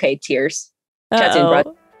 Okay, tears. Chat soon,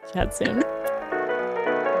 bro. Chat soon.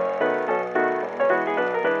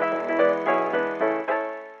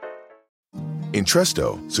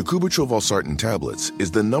 Entresto, sacubitril valsartan tablets,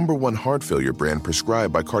 is the #1 heart failure brand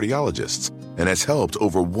prescribed by cardiologists and has helped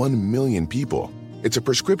over 1 million people. It's a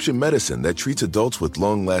prescription medicine that treats adults with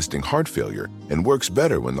long-lasting heart failure and works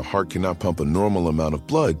better when the heart cannot pump a normal amount of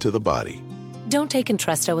blood to the body. Don't take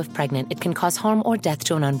Entresto if pregnant. It can cause harm or death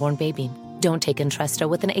to an unborn baby. Don't take Entresto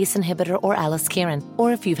with an ACE inhibitor or aliskiren,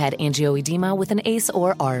 or if you've had angioedema with an ACE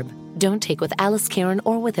or ARB. Don't take with aliskiren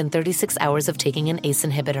or within 36 hours of taking an ACE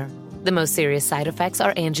inhibitor. The most serious side effects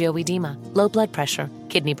are angioedema, low blood pressure,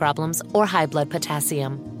 kidney problems, or high blood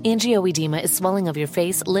potassium. Angioedema is swelling of your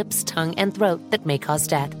face, lips, tongue, and throat that may cause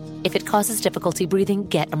death. If it causes difficulty breathing,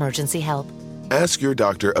 get emergency help. Ask your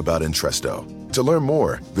doctor about Entresto. To learn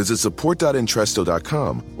more, visit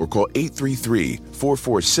support.entresto.com or call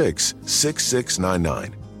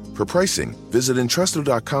 833-446-6699. For pricing, visit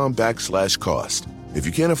Entresto.com/cost. If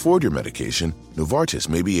you can't afford your medication, Novartis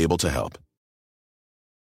may be able to help.